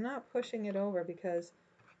iron. I'm not pushing it over because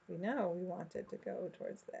we know we want it to go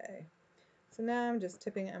towards the A. So now I'm just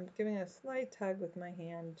tipping it. I'm giving it a slight tug with my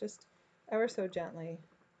hand, just ever so gently.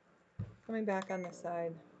 Coming back on this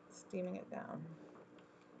side, steaming it down.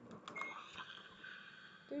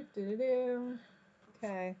 Do.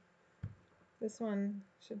 Okay. This one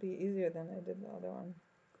should be easier than I did the other one.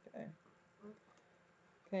 Okay.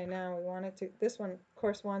 Okay, now we want it to, this one, of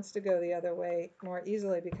course, wants to go the other way more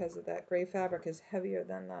easily because of that gray fabric is heavier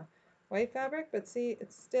than the white fabric, but see,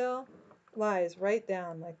 it still lies right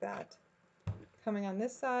down like that. Coming on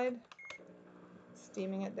this side,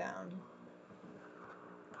 steaming it down.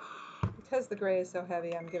 Because the gray is so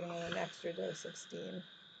heavy, I'm giving it an extra dose of steam.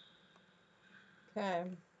 Okay.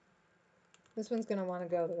 This one's going to want to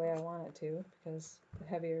go the way I want it to because the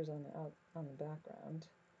heavier is on the background.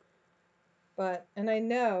 But, and I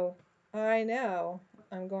know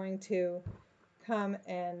I'm going to come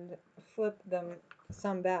and flip them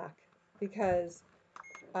some back because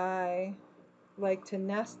I like to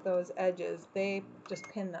nest those edges. They just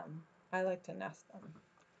pin them. I like to nest them.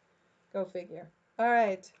 Go figure. All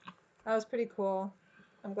right. That was pretty cool.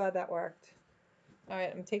 I'm glad that worked. All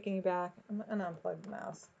right, I'm taking you back. I'm going to unplug the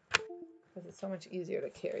mouse because it's so much easier to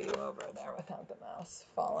carry you over there without the mouse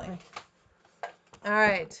falling. All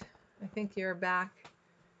right. I think you're back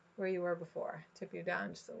where you were before. Tip you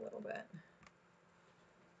down just a little bit.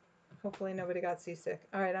 Hopefully nobody got seasick.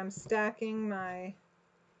 All right, I'm stacking my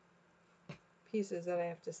pieces that I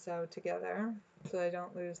have to sew together so I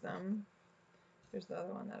don't lose them. Here's the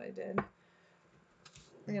other one that I did.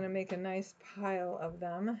 I'm going to make a nice pile of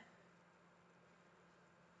them.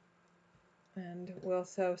 And we'll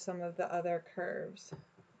sew some of the other curves.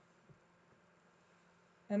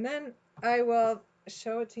 And then I will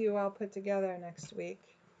show it to you all put together next week.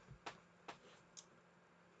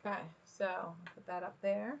 Okay, so I'll put that up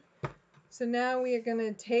there. So now we are going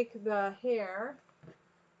to take the hair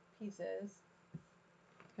pieces.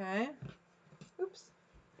 Okay. Oops.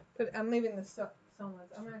 I'm leaving the sewn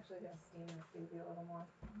ones. I'm actually going to steam this baby a little more.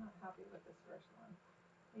 I'm not happy with this first one.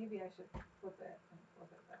 Maybe I should flip it and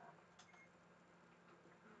flip it back.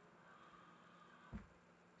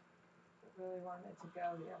 I really want it to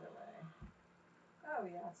go the other way. Oh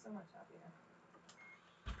yeah, so much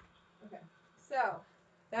happier. Okay, so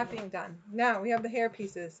that being done, now we have the hair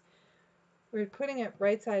pieces. We're putting it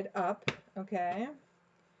right side up, okay?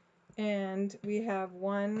 And we have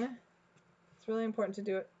one, it's really important to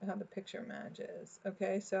do it how the picture matches,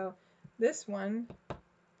 okay? So this one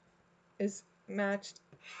is matched,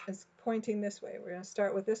 is pointing this way. We're gonna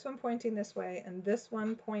start with this one pointing this way and this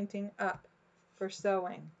one pointing up for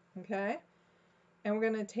sewing, okay? And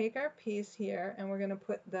we're gonna take our piece here and we're gonna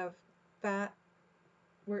put the fat,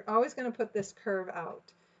 we're always gonna put this curve out,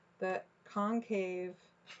 the concave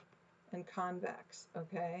and convex,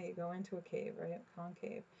 okay? You go into a cave, right?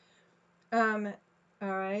 Concave. All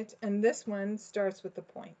right, and this one starts with the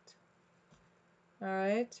point. All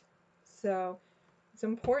right, so it's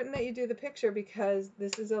important that you do the picture because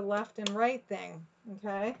this is a left and right thing,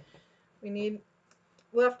 okay? We need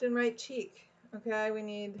left and right cheek, okay? We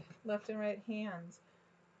need left and right hands.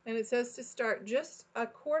 And it says to start just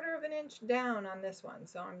 1/4 of an inch down on this one.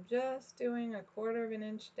 So I'm just doing 1/4 of an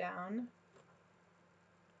inch down.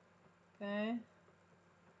 Okay.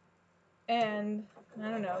 and I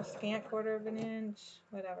don't know, scant 1/4 of an inch,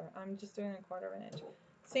 whatever. I'm just doing a 1/4 of an inch.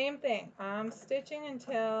 Same thing. I'm stitching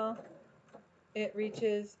until it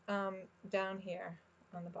reaches down here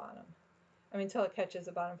on the bottom. I mean, until it catches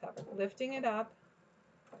the bottom fabric. Lifting it up,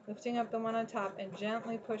 lifting up the one on top, and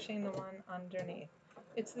gently pushing the one underneath.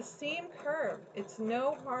 It's the same curve. It's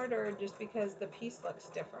no harder just because the piece looks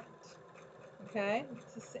different. Okay,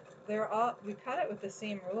 we cut it with the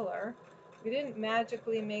same ruler. We didn't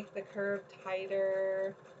magically make the curve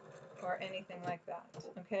tighter or anything like that.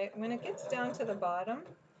 Okay, when it gets down to the bottom,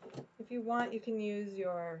 if you want, you can use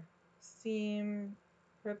your seam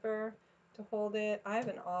ripper to hold it. I have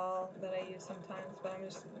an awl that I use sometimes, but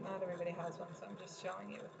not everybody has one, so I'm just showing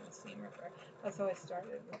you with the seam ripper. That's how I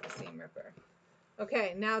started with the seam ripper.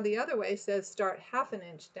 Okay, now the other way says start 1/2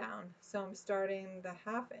 inch down. So I'm starting the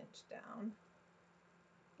 1/2 inch down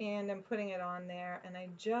and I'm putting it on there, and I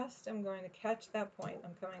just am going to catch that point.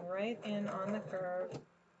 I'm coming right in on the curve.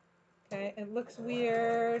 Okay, it looks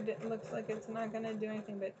weird. It looks like it's not going to do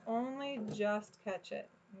anything, but only just catch it.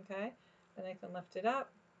 Okay, then I can lift it up,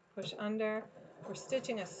 push under. We're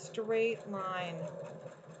stitching a straight line.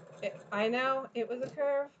 I know it was a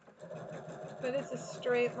curve, but it's a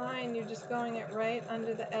straight line. You're just going it right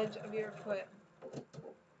under the edge of your foot.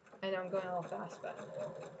 I know I'm going a little fast, but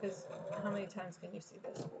because how many times can you see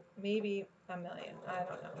this? Maybe a million. I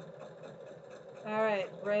don't know. All right,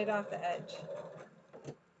 right off the edge.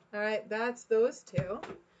 All right, that's those two.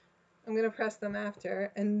 I'm going to press them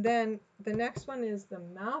after. And then the next one is the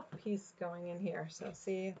mouthpiece going in here. So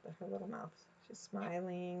see her little mouth. She's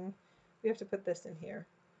smiling. We have to put this in here.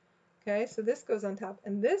 Okay, so this goes on top.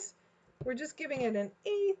 And this, we're just giving it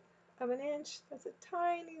 1/8 of an inch. That's a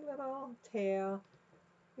tiny little tail.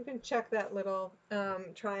 You can check that little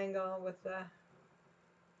triangle with the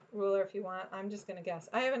ruler if you want. I'm just going to guess.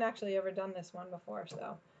 I haven't actually ever done this one before,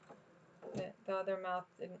 so the other mouth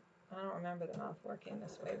didn't. I don't remember the mouth working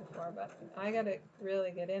this way before, but I got to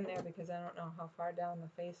really get in there because I don't know how far down the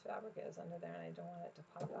face fabric is under there, and I don't want it to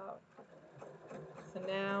pop out. So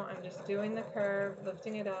now I'm just doing the curve,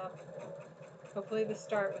 lifting it up. Hopefully the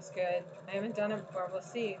start was good. I haven't done it before. We'll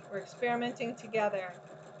see. We're experimenting together.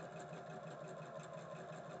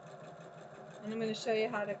 And I'm going to show you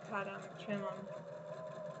how to cut them, trim them.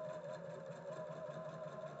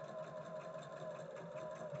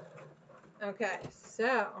 Okay,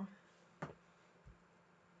 so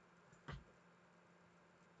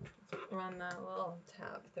let's run that little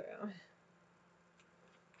tab through.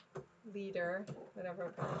 Leader, whatever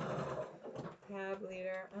we call it. Tab,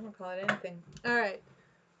 leader, I don't call it anything. All right,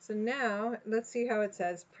 so now let's see how it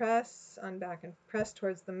says. Press on back and press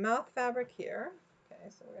towards the mouth fabric here. Okay,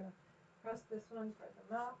 so we're going to press this one for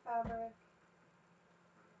the mouth fabric.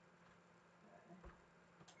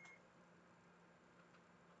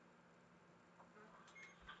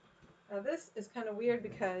 Now this is kind of weird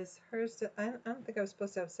because hers, I don't think I was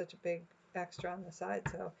supposed to have such a big extra on the side,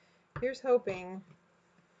 so here's hoping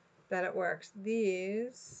that it works.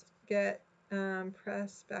 These get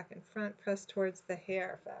pressed back and front, pressed towards the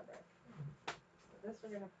hair fabric. So this we're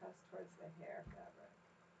going to press towards the hair fabric.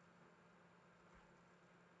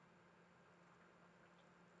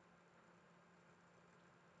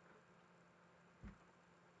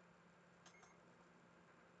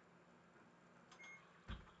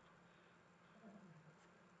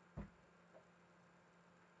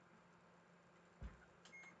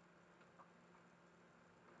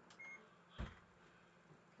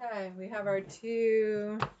 Okay, we have our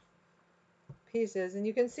two pieces, and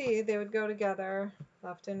you can see they would go together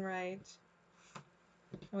left and right.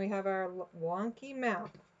 And we have our wonky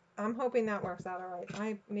mouth. I'm hoping that works out all right.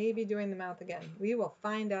 I may be doing the mouth again. We will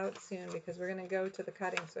find out soon because we're going to go to the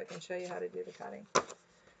cutting so I can show you how to do the cutting.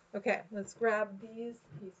 Okay, let's grab these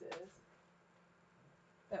pieces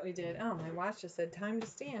that we did. Oh, my watch just said time to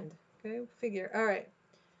stand. Okay, figure. All right.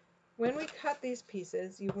 When we cut these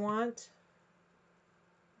pieces, you want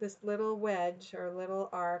this little wedge or little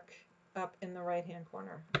arc up in the right-hand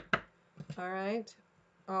corner. All right,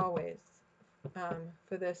 always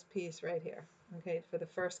for this piece right here. Okay, for the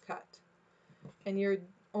first cut. And you're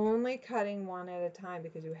only cutting one at a time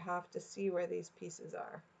because you have to see where these pieces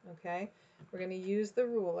are. Okay, we're going to use the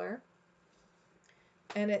ruler.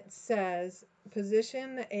 And it says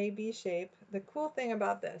position the AB shape. The cool thing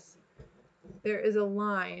about this, there is a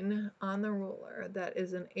line on the ruler that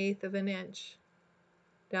is 1/8 of an inch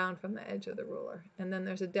down from the edge of the ruler. And then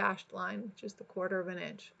there's a dashed line, which is the 1/4 of an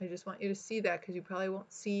inch. I just want you to see that because you probably won't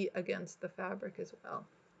see against the fabric as well.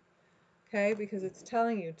 Okay, because it's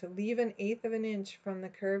telling you to leave 1/8 of an inch from the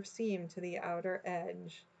curved seam to the outer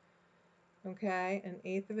edge. Okay,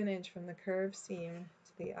 1/8 of an inch from the curved seam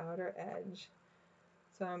to the outer edge.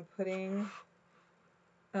 So I'm putting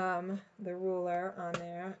the ruler on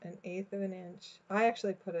there, 1/8 of an inch. I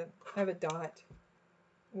actually I have a dot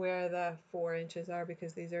where the 4 inches are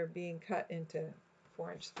because these are being cut into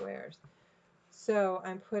 4-inch squares. So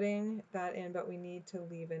I'm putting that in, but we need to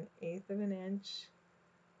leave 1/8 of an inch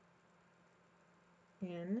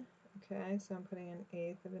in. Okay, so I'm putting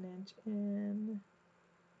 1/8 of an inch in.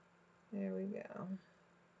 There we go.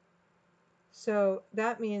 So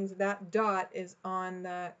that means that dot is on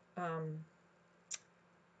the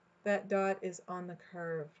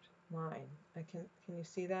curved line. Can you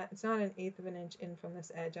see that? It's not 1/8 of an inch in from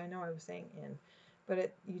this edge. I know I was saying in,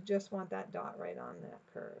 but you just want that dot right on that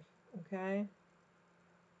curve. Okay.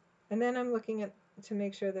 And then I'm looking to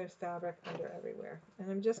make sure there's fabric under everywhere, and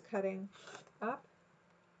I'm just cutting up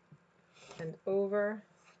and over,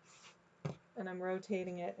 and I'm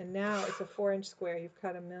rotating it, and now it's a 4-inch square. You've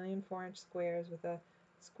cut 1,000,000 4-inch squares with a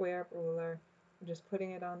square ruler. I'm just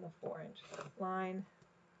putting it on the 4-inch line,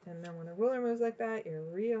 and then when the ruler moves like that, you're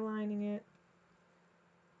realigning it.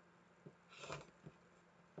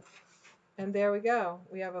 And there we go.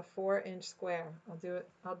 We have a 4-inch square.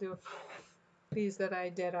 I'll do these that I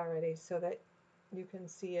did already so that you can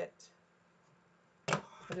see it. I'll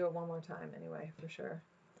do it one more time anyway, for sure.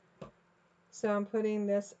 So I'm putting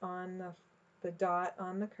this on the dot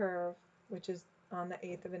on the curve, which is on the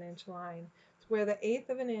 1/8 of an inch line. It's where the 1/8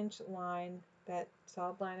 of an inch line, that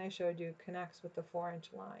solid line I showed you, connects with the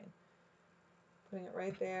 4-inch line. Putting it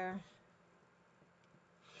right there,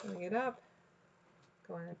 trimming it up,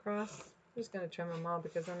 going across. I'm just going to trim them all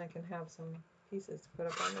because then I can have some pieces to put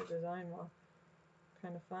up on the design wall.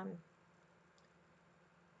 Kind of fun.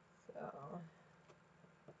 So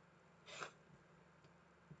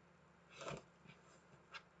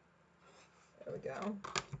there we go.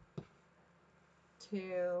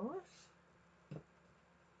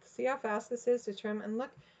 See how fast this is to trim, and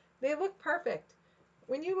look, they look perfect.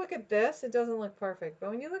 When you look at this, it doesn't look perfect, but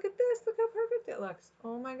when you look at this, look how perfect it looks.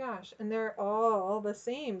 Oh my gosh. And they're all the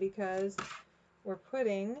same because we're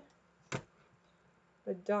putting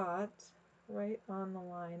the dot right on the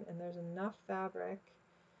line, and there's enough fabric.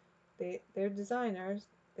 They're designers.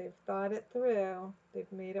 They've thought it through.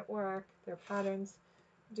 They've made it work. Their patterns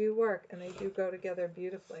do work, and they do go together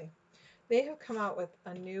beautifully. They have come out with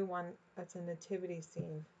a new one that's a nativity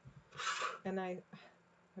scene, and I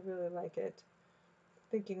really like it.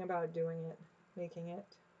 Thinking about doing it, making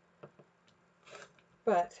it.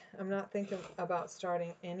 But I'm not thinking about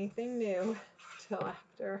starting anything new till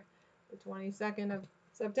after the 22nd of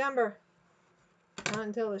September. Not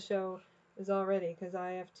until the show is all ready, because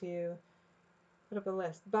I have to put up a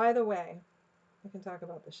list. By the way, I can talk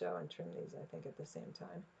about the show and trim these, I think, at the same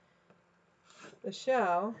time. The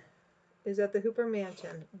show is at the Hooper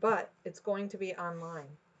Mansion, but it's going to be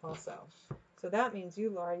online also. So that means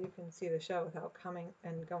you, Laura, you can see the show without coming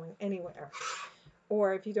and going anywhere.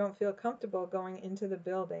 Or if you don't feel comfortable going into the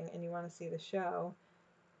building and you want to see the show,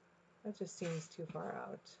 that just seems too far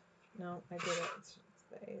out. No, I did it. It's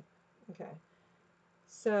the 8th. Okay.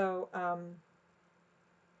 So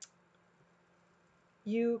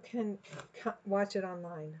you can watch it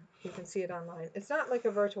online. You can see it online. It's not like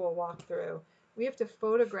a virtual walkthrough. We have to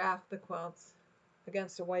photograph the quilts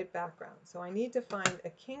against a white background. So I need to find a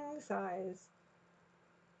king size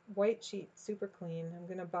white sheet, super clean. I'm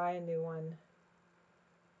going to buy a new one.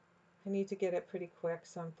 I need to get it pretty quick,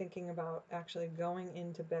 so I'm thinking about actually going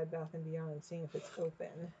into Bed Bath & Beyond and seeing if it's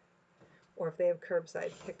open or if they have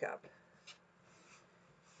curbside pickup.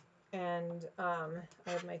 And I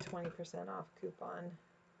have my 20% off coupon.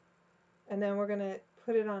 And then we're going to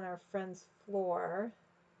put it on our friend's floor.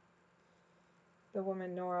 The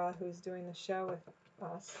woman, Nora, who's doing the show with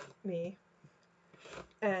me,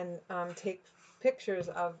 and take pictures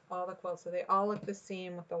of all the quilts so they all look the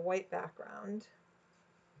same with the white background.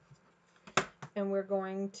 And we're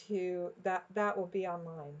going to, that will be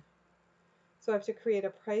online. So I have to create a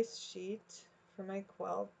price sheet for my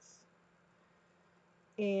quilts.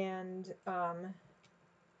 And I'm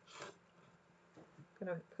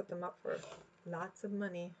going to put them up for lots of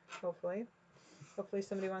money, hopefully. Hopefully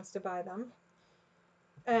somebody wants to buy them.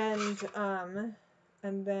 And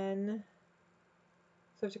then,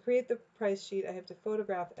 so to create the price sheet, I have to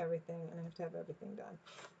photograph everything, and I have to have everything done.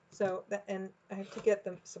 So, and I have to get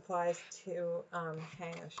the supplies to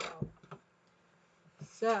hang a show.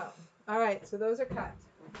 So, all right, so those are cut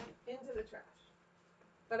into the trash.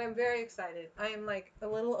 But I'm very excited. I am like a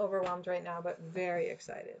little overwhelmed right now, but very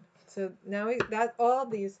excited. So now all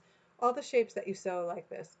the shapes that you sew like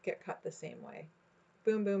this get cut the same way.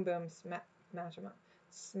 Boom, boom, boom, smack them out.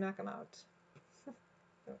 Smack them out.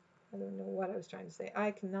 I don't know what I was trying to say.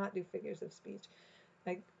 I cannot do figures of speech.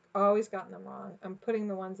 I always gotten them wrong. I'm putting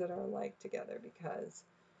the ones that are alike together because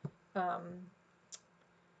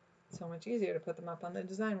it's so much easier to put them up on the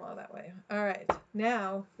design wall that way. All right,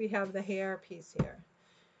 now we have the hair piece here.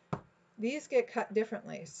 These get cut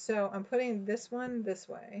differently. So I'm putting this one this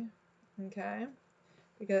way, okay?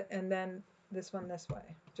 And then this one this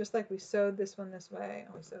way. Just like we sewed this one this way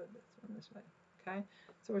and we sewed this one this way, okay?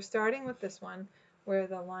 So we're starting with this one where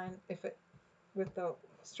the line, with the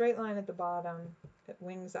straight line at the bottom, it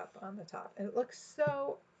wings up on the top. And it looks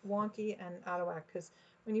so wonky and out of whack because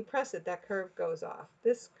when you press it, that curve goes off.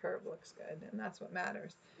 This curve looks good, and that's what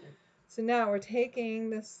matters. So now we're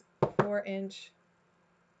taking this 4-inch,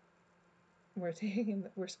 we're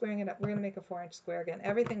squaring it up. We're going to make a 4-inch square again.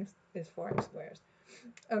 Everything is 4-inch squares.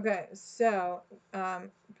 Okay, so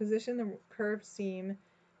position the curved seam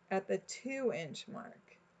at the 2-inch mark,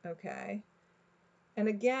 okay? And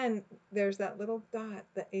again, there's that little dot,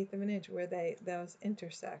 the 1/8 of an inch, where those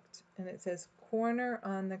intersect, and it says corner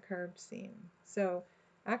on the curved seam. So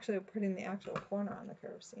actually, we're putting the actual corner on the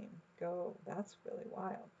curved seam. That's really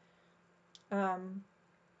wild.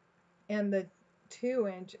 And the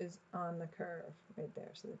 2-inch is on the curve right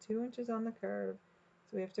there. So the 2-inch is on the curve.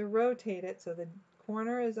 So we have to rotate it so the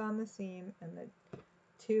corner is on the seam and the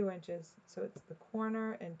 2 inches. So it's the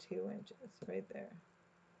corner and 2 inches right there.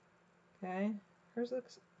 Okay. Hers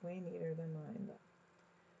looks way neater than mine, but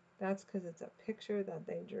that's because it's a picture that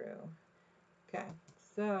they drew. Okay,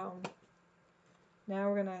 so now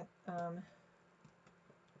we're gonna cut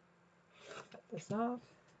this off.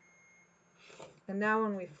 And now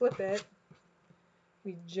when we flip it,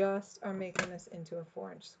 we just are making this into a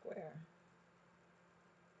 4-inch square.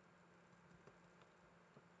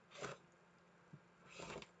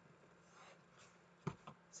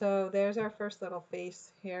 So there's our first little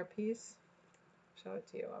face hair piece. Show it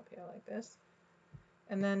to you up here like this.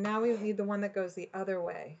 And then now we need the one that goes the other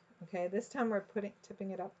way. Okay, this time we're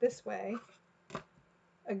tipping it up this way.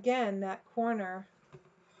 Again, that corner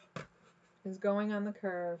is going on the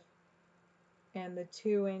curve and the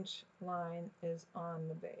 2-inch line is on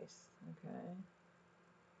the base. Okay,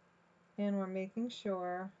 and we're making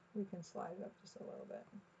sure we can slide it up just a little bit.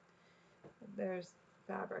 There's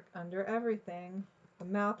fabric under everything. The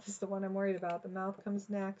mouth is the one I'm worried about. The mouth comes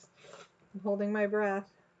next. I'm holding my breath.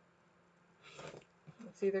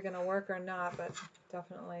 It's either going to work or not, but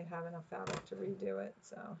definitely have enough fabric to redo it,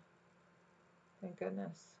 so thank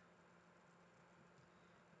goodness.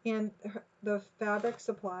 And the fabric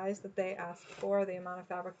supplies that they ask for, the amount of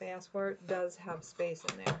fabric they ask for, does have space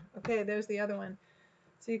in there. Okay, there's the other one.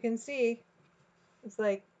 So you can see, it's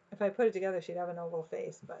like, if I put it together, she'd have an oval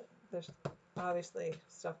face, but there's obviously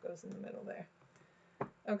stuff goes in the middle there.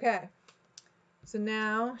 Okay, so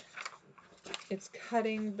now it's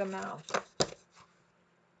cutting the mouth.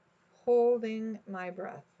 Holding my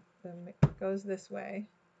breath. Then it goes this way.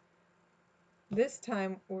 This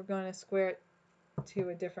time we're going to square it to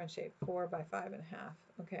a different shape, 4 by 5.5.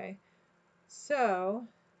 Okay, so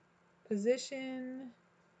position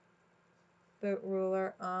the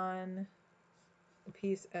ruler on the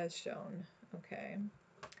piece as shown. Okay,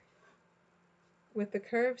 with the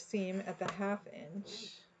curved seam at the 1/2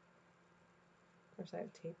 inch. Of course, I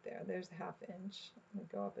have tape there. There's the 1/2 inch. I'm going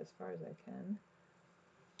to go up as far as I can.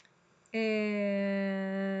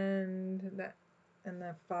 And the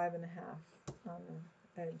 5.5 on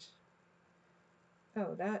the edge.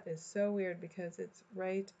 Oh, that is so weird because it's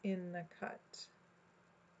right in the cut.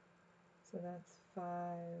 So that's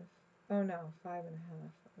 5. Oh no, 5.5,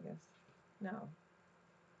 I guess. No,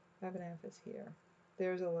 5.5 is here.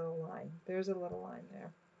 There's a little line. There's a little line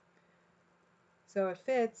there. So it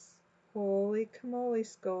fits. Holy camoly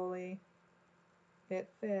scoly. It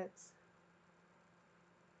fits.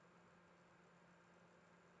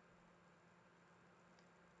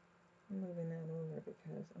 I'm moving that over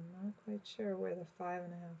because I'm not quite sure where the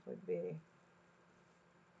 5.5 would be.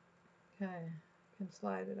 Okay, I can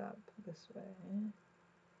slide it up this way.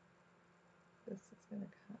 This is going to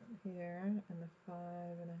cut here, and the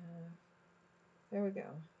 5.5. There we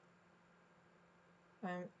go.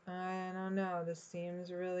 I don't know. This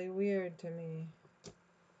seems really weird to me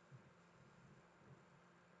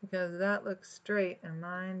because that looks straight and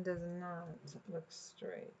mine does not look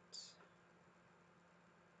straight.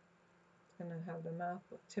 Gonna have the mouth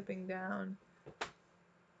tipping down.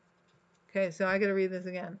 Okay, so I gotta read this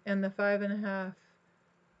again. And the 5.5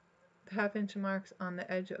 1/2 inch marks on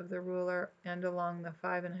the edge of the ruler and along the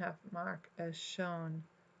 5.5 mark as shown.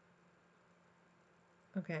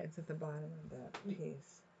 Okay, it's at the bottom of that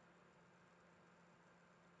piece.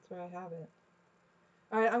 That's where I have it.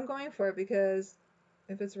 All right, I'm going for it because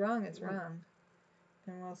If it's wrong, it's wrong.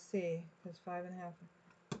 And we'll see. There's 5.5.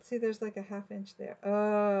 See, there's like a 1/2 inch there.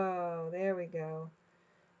 Oh, there we go.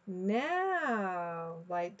 Now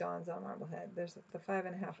light dawns on Marblehead. There's the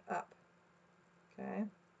 5.5 up. Okay.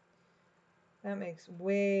 That makes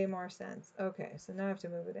way more sense. Okay, so now I have to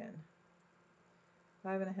move it in.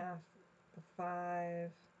 5.5, the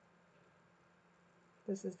 5.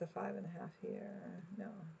 This is the 5.5 here. No,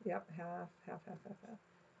 yep, half.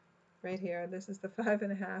 Right here, this is the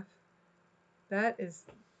 5.5. That is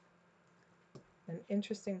an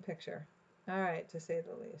interesting picture. All right, to say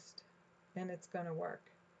the least. And it's gonna work.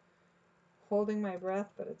 Holding my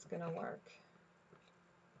breath, but it's gonna work.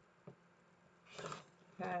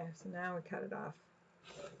 Okay, so now we cut it off.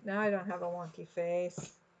 Now I don't have a wonky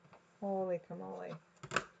face. Holy camole.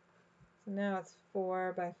 So now it's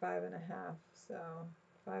 4 by 5.5. So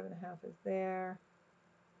 5.5 is there.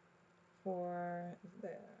 4 is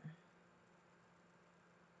there.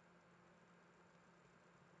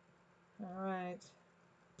 All right.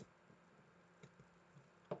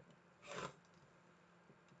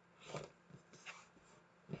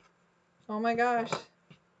 Oh my gosh.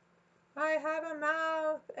 I have a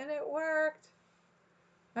mouth and it worked.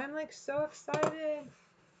 I'm like so excited.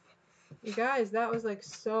 You guys, that was like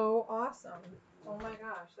so awesome. Oh my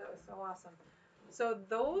gosh, that was so awesome. So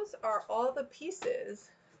those are all the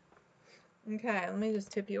pieces. Okay, let me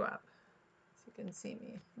just tip you up so you can see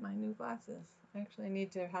me. My new glasses. I actually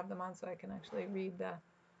need to have them on so I can actually read the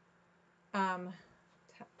actually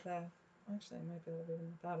I might be able to read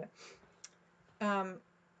them without it.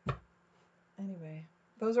 Anyway,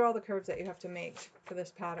 those are all the curves that you have to make for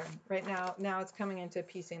this pattern. Right now it's coming into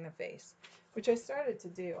piecing the face, which I started to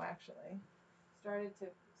do actually. Started to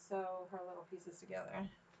sew her little pieces together.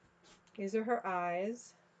 These are her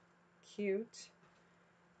eyes. Cute.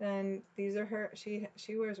 Then these are her, she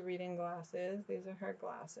wears reading glasses. These are her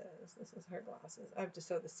glasses. This is her glasses. I have to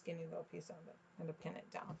sew the skinny little piece on it and to pin it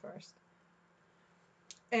down first.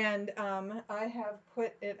 And I have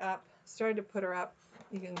put it up, started to put her up.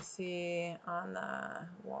 You can see on the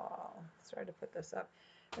wall. Started to put this up.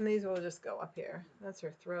 And these will just go up here. That's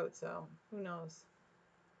her throat, so who knows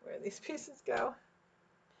where these pieces go.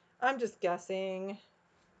 I'm just guessing.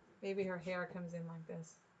 Maybe her hair comes in like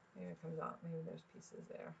this. Maybe it comes out. Maybe there's pieces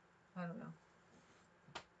there. I don't know.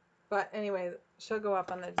 But anyway, she'll go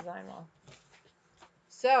up on the design wall.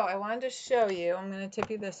 So I wanted to show you. I'm going to tip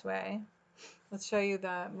you this way. Let's show you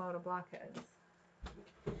the Moda blockheads.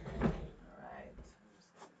 All right.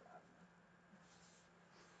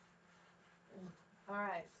 All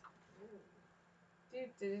right.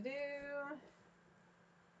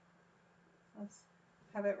 Let's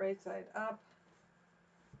have it right side up.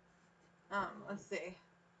 Let's see.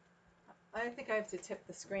 I think I have to tip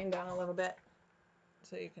the screen down a little bit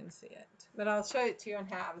so you can see it. But I'll show it to you in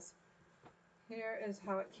halves. Here is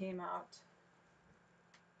how it came out.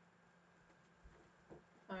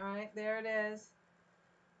 All right, there it is.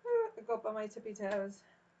 I go up on my tippy toes.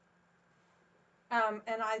 And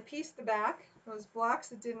I pieced the back. Those blocks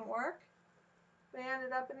that didn't work, they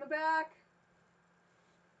ended up in the back.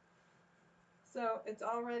 So it's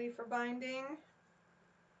all ready for binding.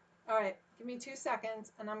 All right, give me 2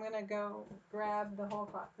 seconds, and I'm going to go grab the whole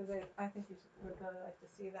cloth because I think you would really like to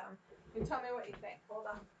see them. You tell me what you think. Hold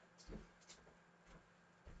on.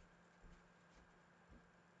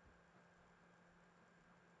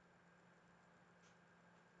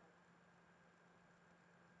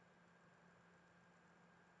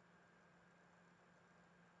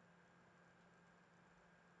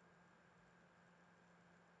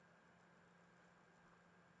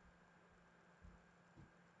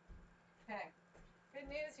 Okay. Good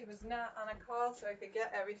news, he was not on a call, so I could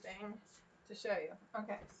get everything to show you.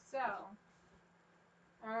 Okay, so,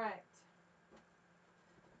 all right.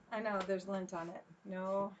 I know there's lint on it.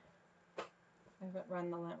 No, I haven't run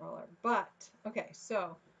the lint roller. But, okay,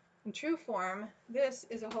 so in true form, this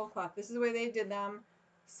is a whole cloth. This is the way they did them.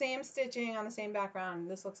 Same stitching on the same background.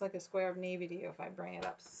 This looks like a square of navy to you. If I bring it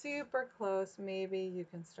up super close, maybe you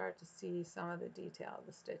can start to see some of the detail of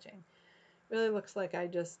the stitching. Really looks like I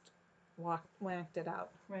just whacked it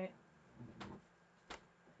out, right?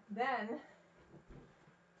 Then,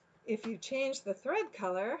 if you change the thread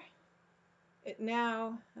color, it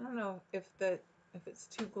now, I don't know if it's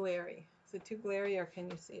too glary. Is it too glary or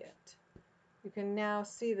can you see it? You can now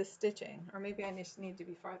see the stitching, or maybe I just need to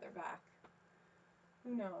be farther back.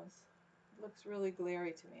 Who knows? It looks really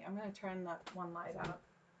glary to me. I'm going to turn that one light out.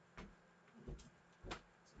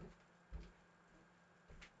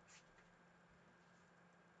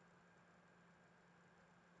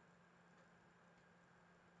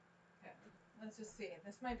 Okay, let's just see.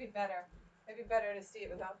 This might be better. Maybe better to see it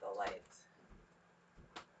without the lights.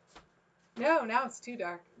 No, now it's too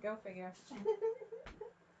dark. Go figure.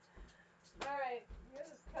 All right, we'll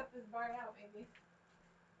just cut this barn out maybe.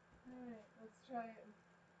 All right, let's try it.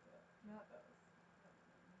 Not those.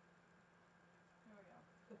 There we go.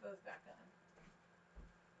 Put those back on.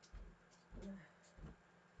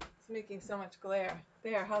 It's making so much glare.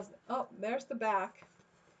 There, how's the, oh, there's the back.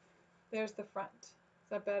 There's the front. Is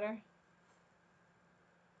that better?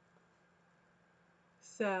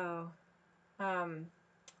 So,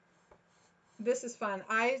 this is fun.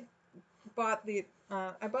 I bought the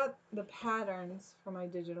patterns for my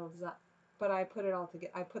digital design, but I put it all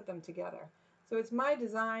together. I put them together. So it's my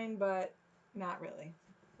design, but not really.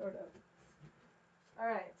 Sort of. All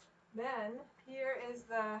right. Then here is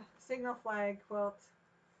the signal flag quilt,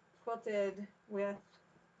 quilted with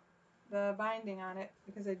the binding on it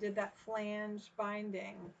because I did that flange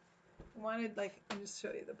binding. I wanted, like, I'll just show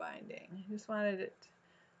you the binding. I just wanted it.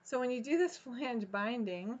 So when you do this flange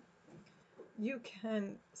binding, you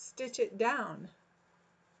can stitch it down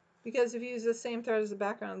because if you use the same thread as the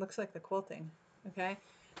background, it looks like the quilting. Okay.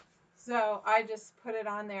 So I just put it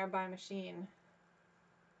on there by machine.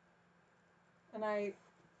 And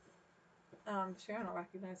Sharon will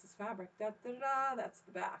recognize this fabric. That's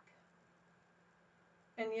the back.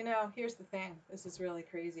 And you know, here's the thing. This is really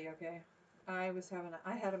crazy, okay? I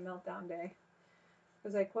had a meltdown day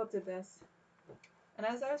because I quilted this. And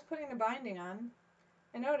as I was putting the binding on,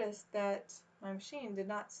 I noticed that my machine did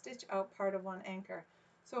not stitch out part of one anchor.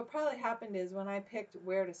 So what probably happened is when I picked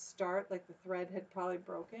where to start, like the thread had probably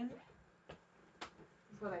broken.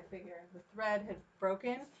 That's what I figured. The thread had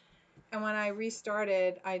broken. And when I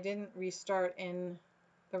restarted, I didn't restart in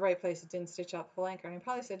the right place. It didn't stitch out the full anchor. And I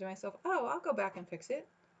probably said to myself, oh, I'll go back and fix it.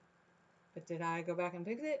 But did I go back and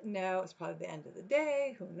fix it? No, it's probably the end of the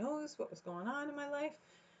day. Who knows what was going on in my life?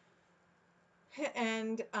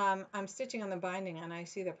 And I'm stitching on the binding and I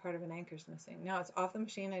see that part of an anchor is missing. Now it's off the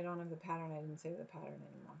machine. I don't have the pattern. I didn't save the pattern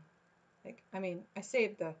anymore. Like, I mean, I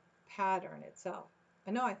saved the pattern itself.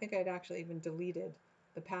 I think I'd actually even deleted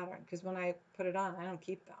the pattern because when I put it on, I don't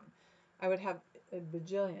keep them. I would have a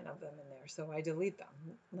bajillion of them in there, so I delete them,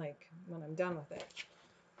 like, when I'm done with it.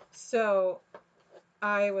 So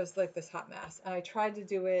I was like this hot mess. And I tried to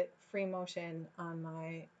do it free motion on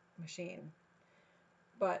my machine,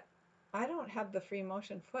 but I don't have the free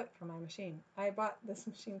motion foot for my machine. I bought this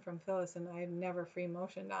machine from Phyllis and I've never free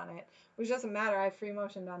motioned on it, which doesn't matter. I've free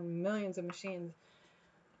motioned on millions of machines.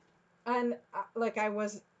 And like I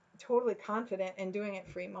was totally confident in doing it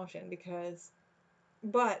free motion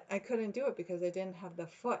but I couldn't do it because I didn't have the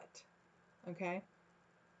foot. Okay.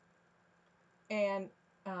 And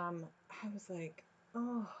I was like,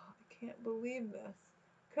 oh, I can't believe this.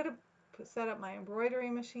 Could have set up my embroidery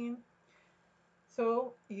machine.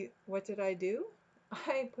 So what did I do?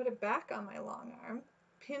 I put it back on my long arm,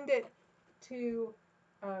 pinned it to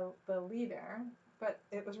the leader, but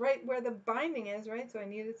it was right where the binding is, right? So I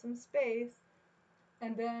needed some space.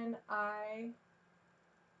 And then I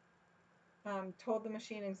told the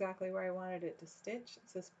machine exactly where I wanted it to stitch.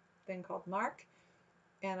 It's this thing called mark.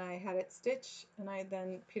 And I had it stitch, and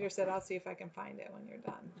Peter said, I'll see if I can find it when you're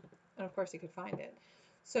done. And of course he could find it.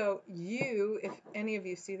 So if any of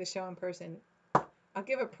you see the show in person, I'll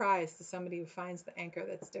give a prize to somebody who finds the anchor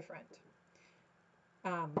that's different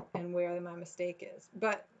and where my mistake is.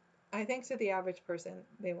 But I think to the average person,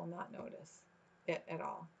 they will not notice it at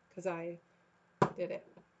all because I did it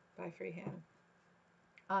by freehand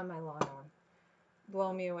on my long arm.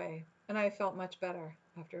 Blow me away. And I felt much better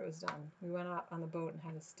after it was done. We went out on the boat and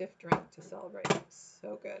had a stiff drink to celebrate. It was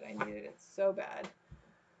so good. I needed it so bad.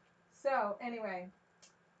 So anyway,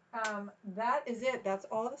 that is it. That's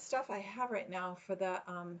all the stuff I have right now for the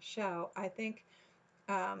show. I think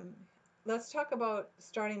let's talk about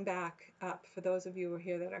starting back up for those of you who are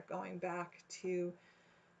here that are going back to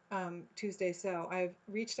Tuesday. So I've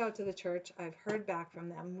reached out to the church. I've heard back from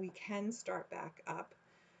them. We can start back up.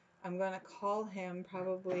 I'm going to call him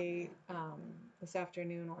probably this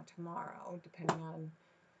afternoon or tomorrow, depending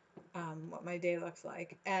on what my day looks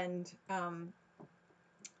like. And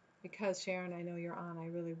because Sharon, I know you're on, I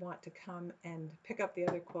really want to come and pick up the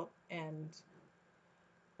other quilt and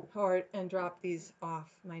drop these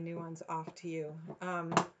off, my new ones off to you.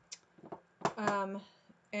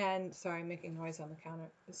 And sorry, I'm making noise on the counter.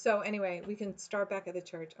 So anyway, we can start back at the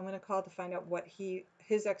church. I'm going to call to find out what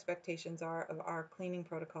his expectations are of our cleaning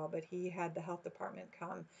protocol, but he had the health department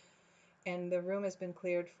come and the room has been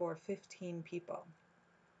cleared for 15 people.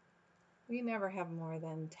 We never have more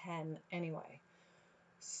than 10 anyway.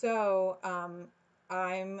 So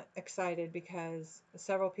I'm excited because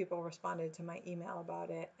several people responded to my email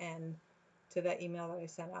about it, and to that email that I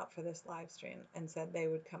sent out for this live stream and said they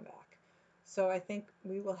would come back. So I think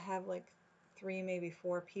we will have like 3, maybe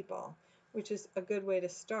 4 people, which is a good way to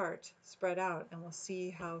start, spread out, and we'll see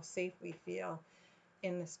how safe we feel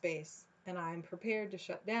in the space. And I'm prepared to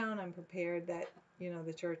shut down. I'm prepared that,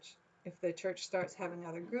 the church, if the church starts having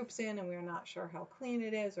other groups in and we're not sure how clean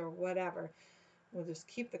it is or whatever, we'll just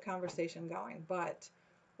keep the conversation going. But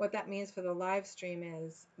what that means for the live stream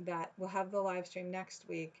is that we'll have the live stream next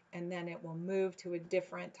week, and then it will move to a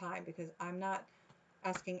different time, because I'm not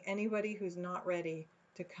asking anybody who's not ready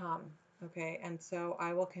to come. Okay. And so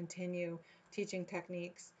I will continue teaching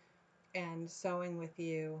techniques and sewing with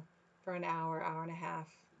you for an hour, hour and a half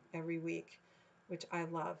every week, which I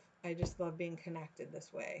love. I just love being connected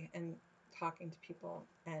this way and talking to people.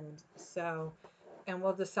 And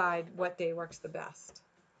we'll decide what day works the best,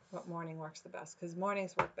 what morning works the best, because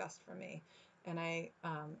mornings work best for me. And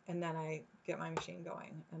then I get my machine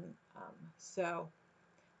going. And so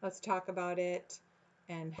let's talk about it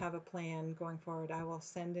and have a plan going forward. I will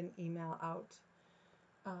send an email out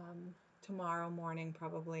tomorrow morning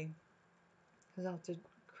probably, because I'll have to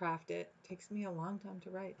craft it. It takes me a long time to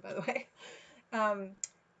write, by the way.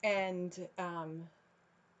 And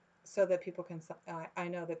so that people can, I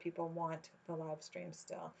know that people want the live stream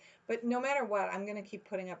still. But no matter what, I'm going to keep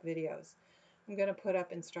putting up videos. I'm going to put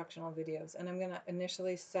up instructional videos, and I'm going to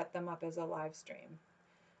initially set them up as a live stream.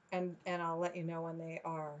 And I'll let you know when they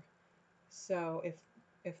are. So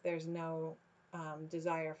if there's no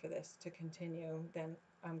desire for this to continue, then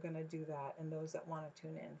I'm going to do that. And those that want to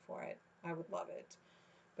tune in for it, I would love it.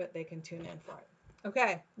 But they can tune in for it.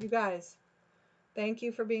 Okay, you guys, thank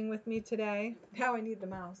you for being with me today. Now I need the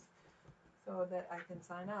mouse so that I can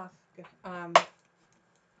sign off.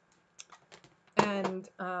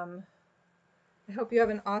 I hope you have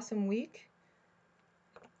an awesome week.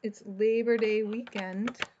 It's Labor Day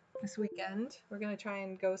weekend. This weekend, we're going to try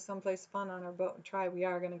and go someplace fun on our boat. We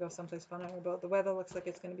are going to go someplace fun on our boat. The weather looks like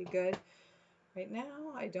it's going to be good. Right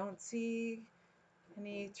now, I don't see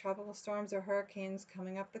any tropical storms or hurricanes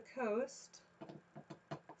coming up the coast.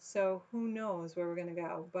 So who knows where we're going to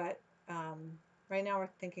go. But right now we're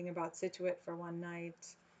thinking about Scituate for one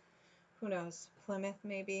night. Who knows? Plymouth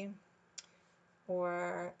maybe.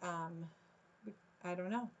 Or I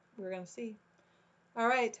don't know. We're going to see. All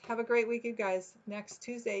right. Have a great week, you guys. Next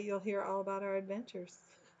Tuesday, you'll hear all about our adventures.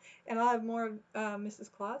 And I'll have more Mrs.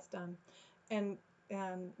 Claus done. And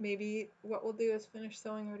maybe what we'll do is finish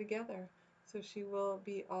sewing her together. So she will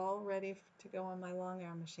be all ready to go on my long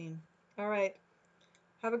arm machine. All right.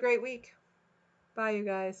 Have a great week. Bye, you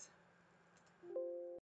guys.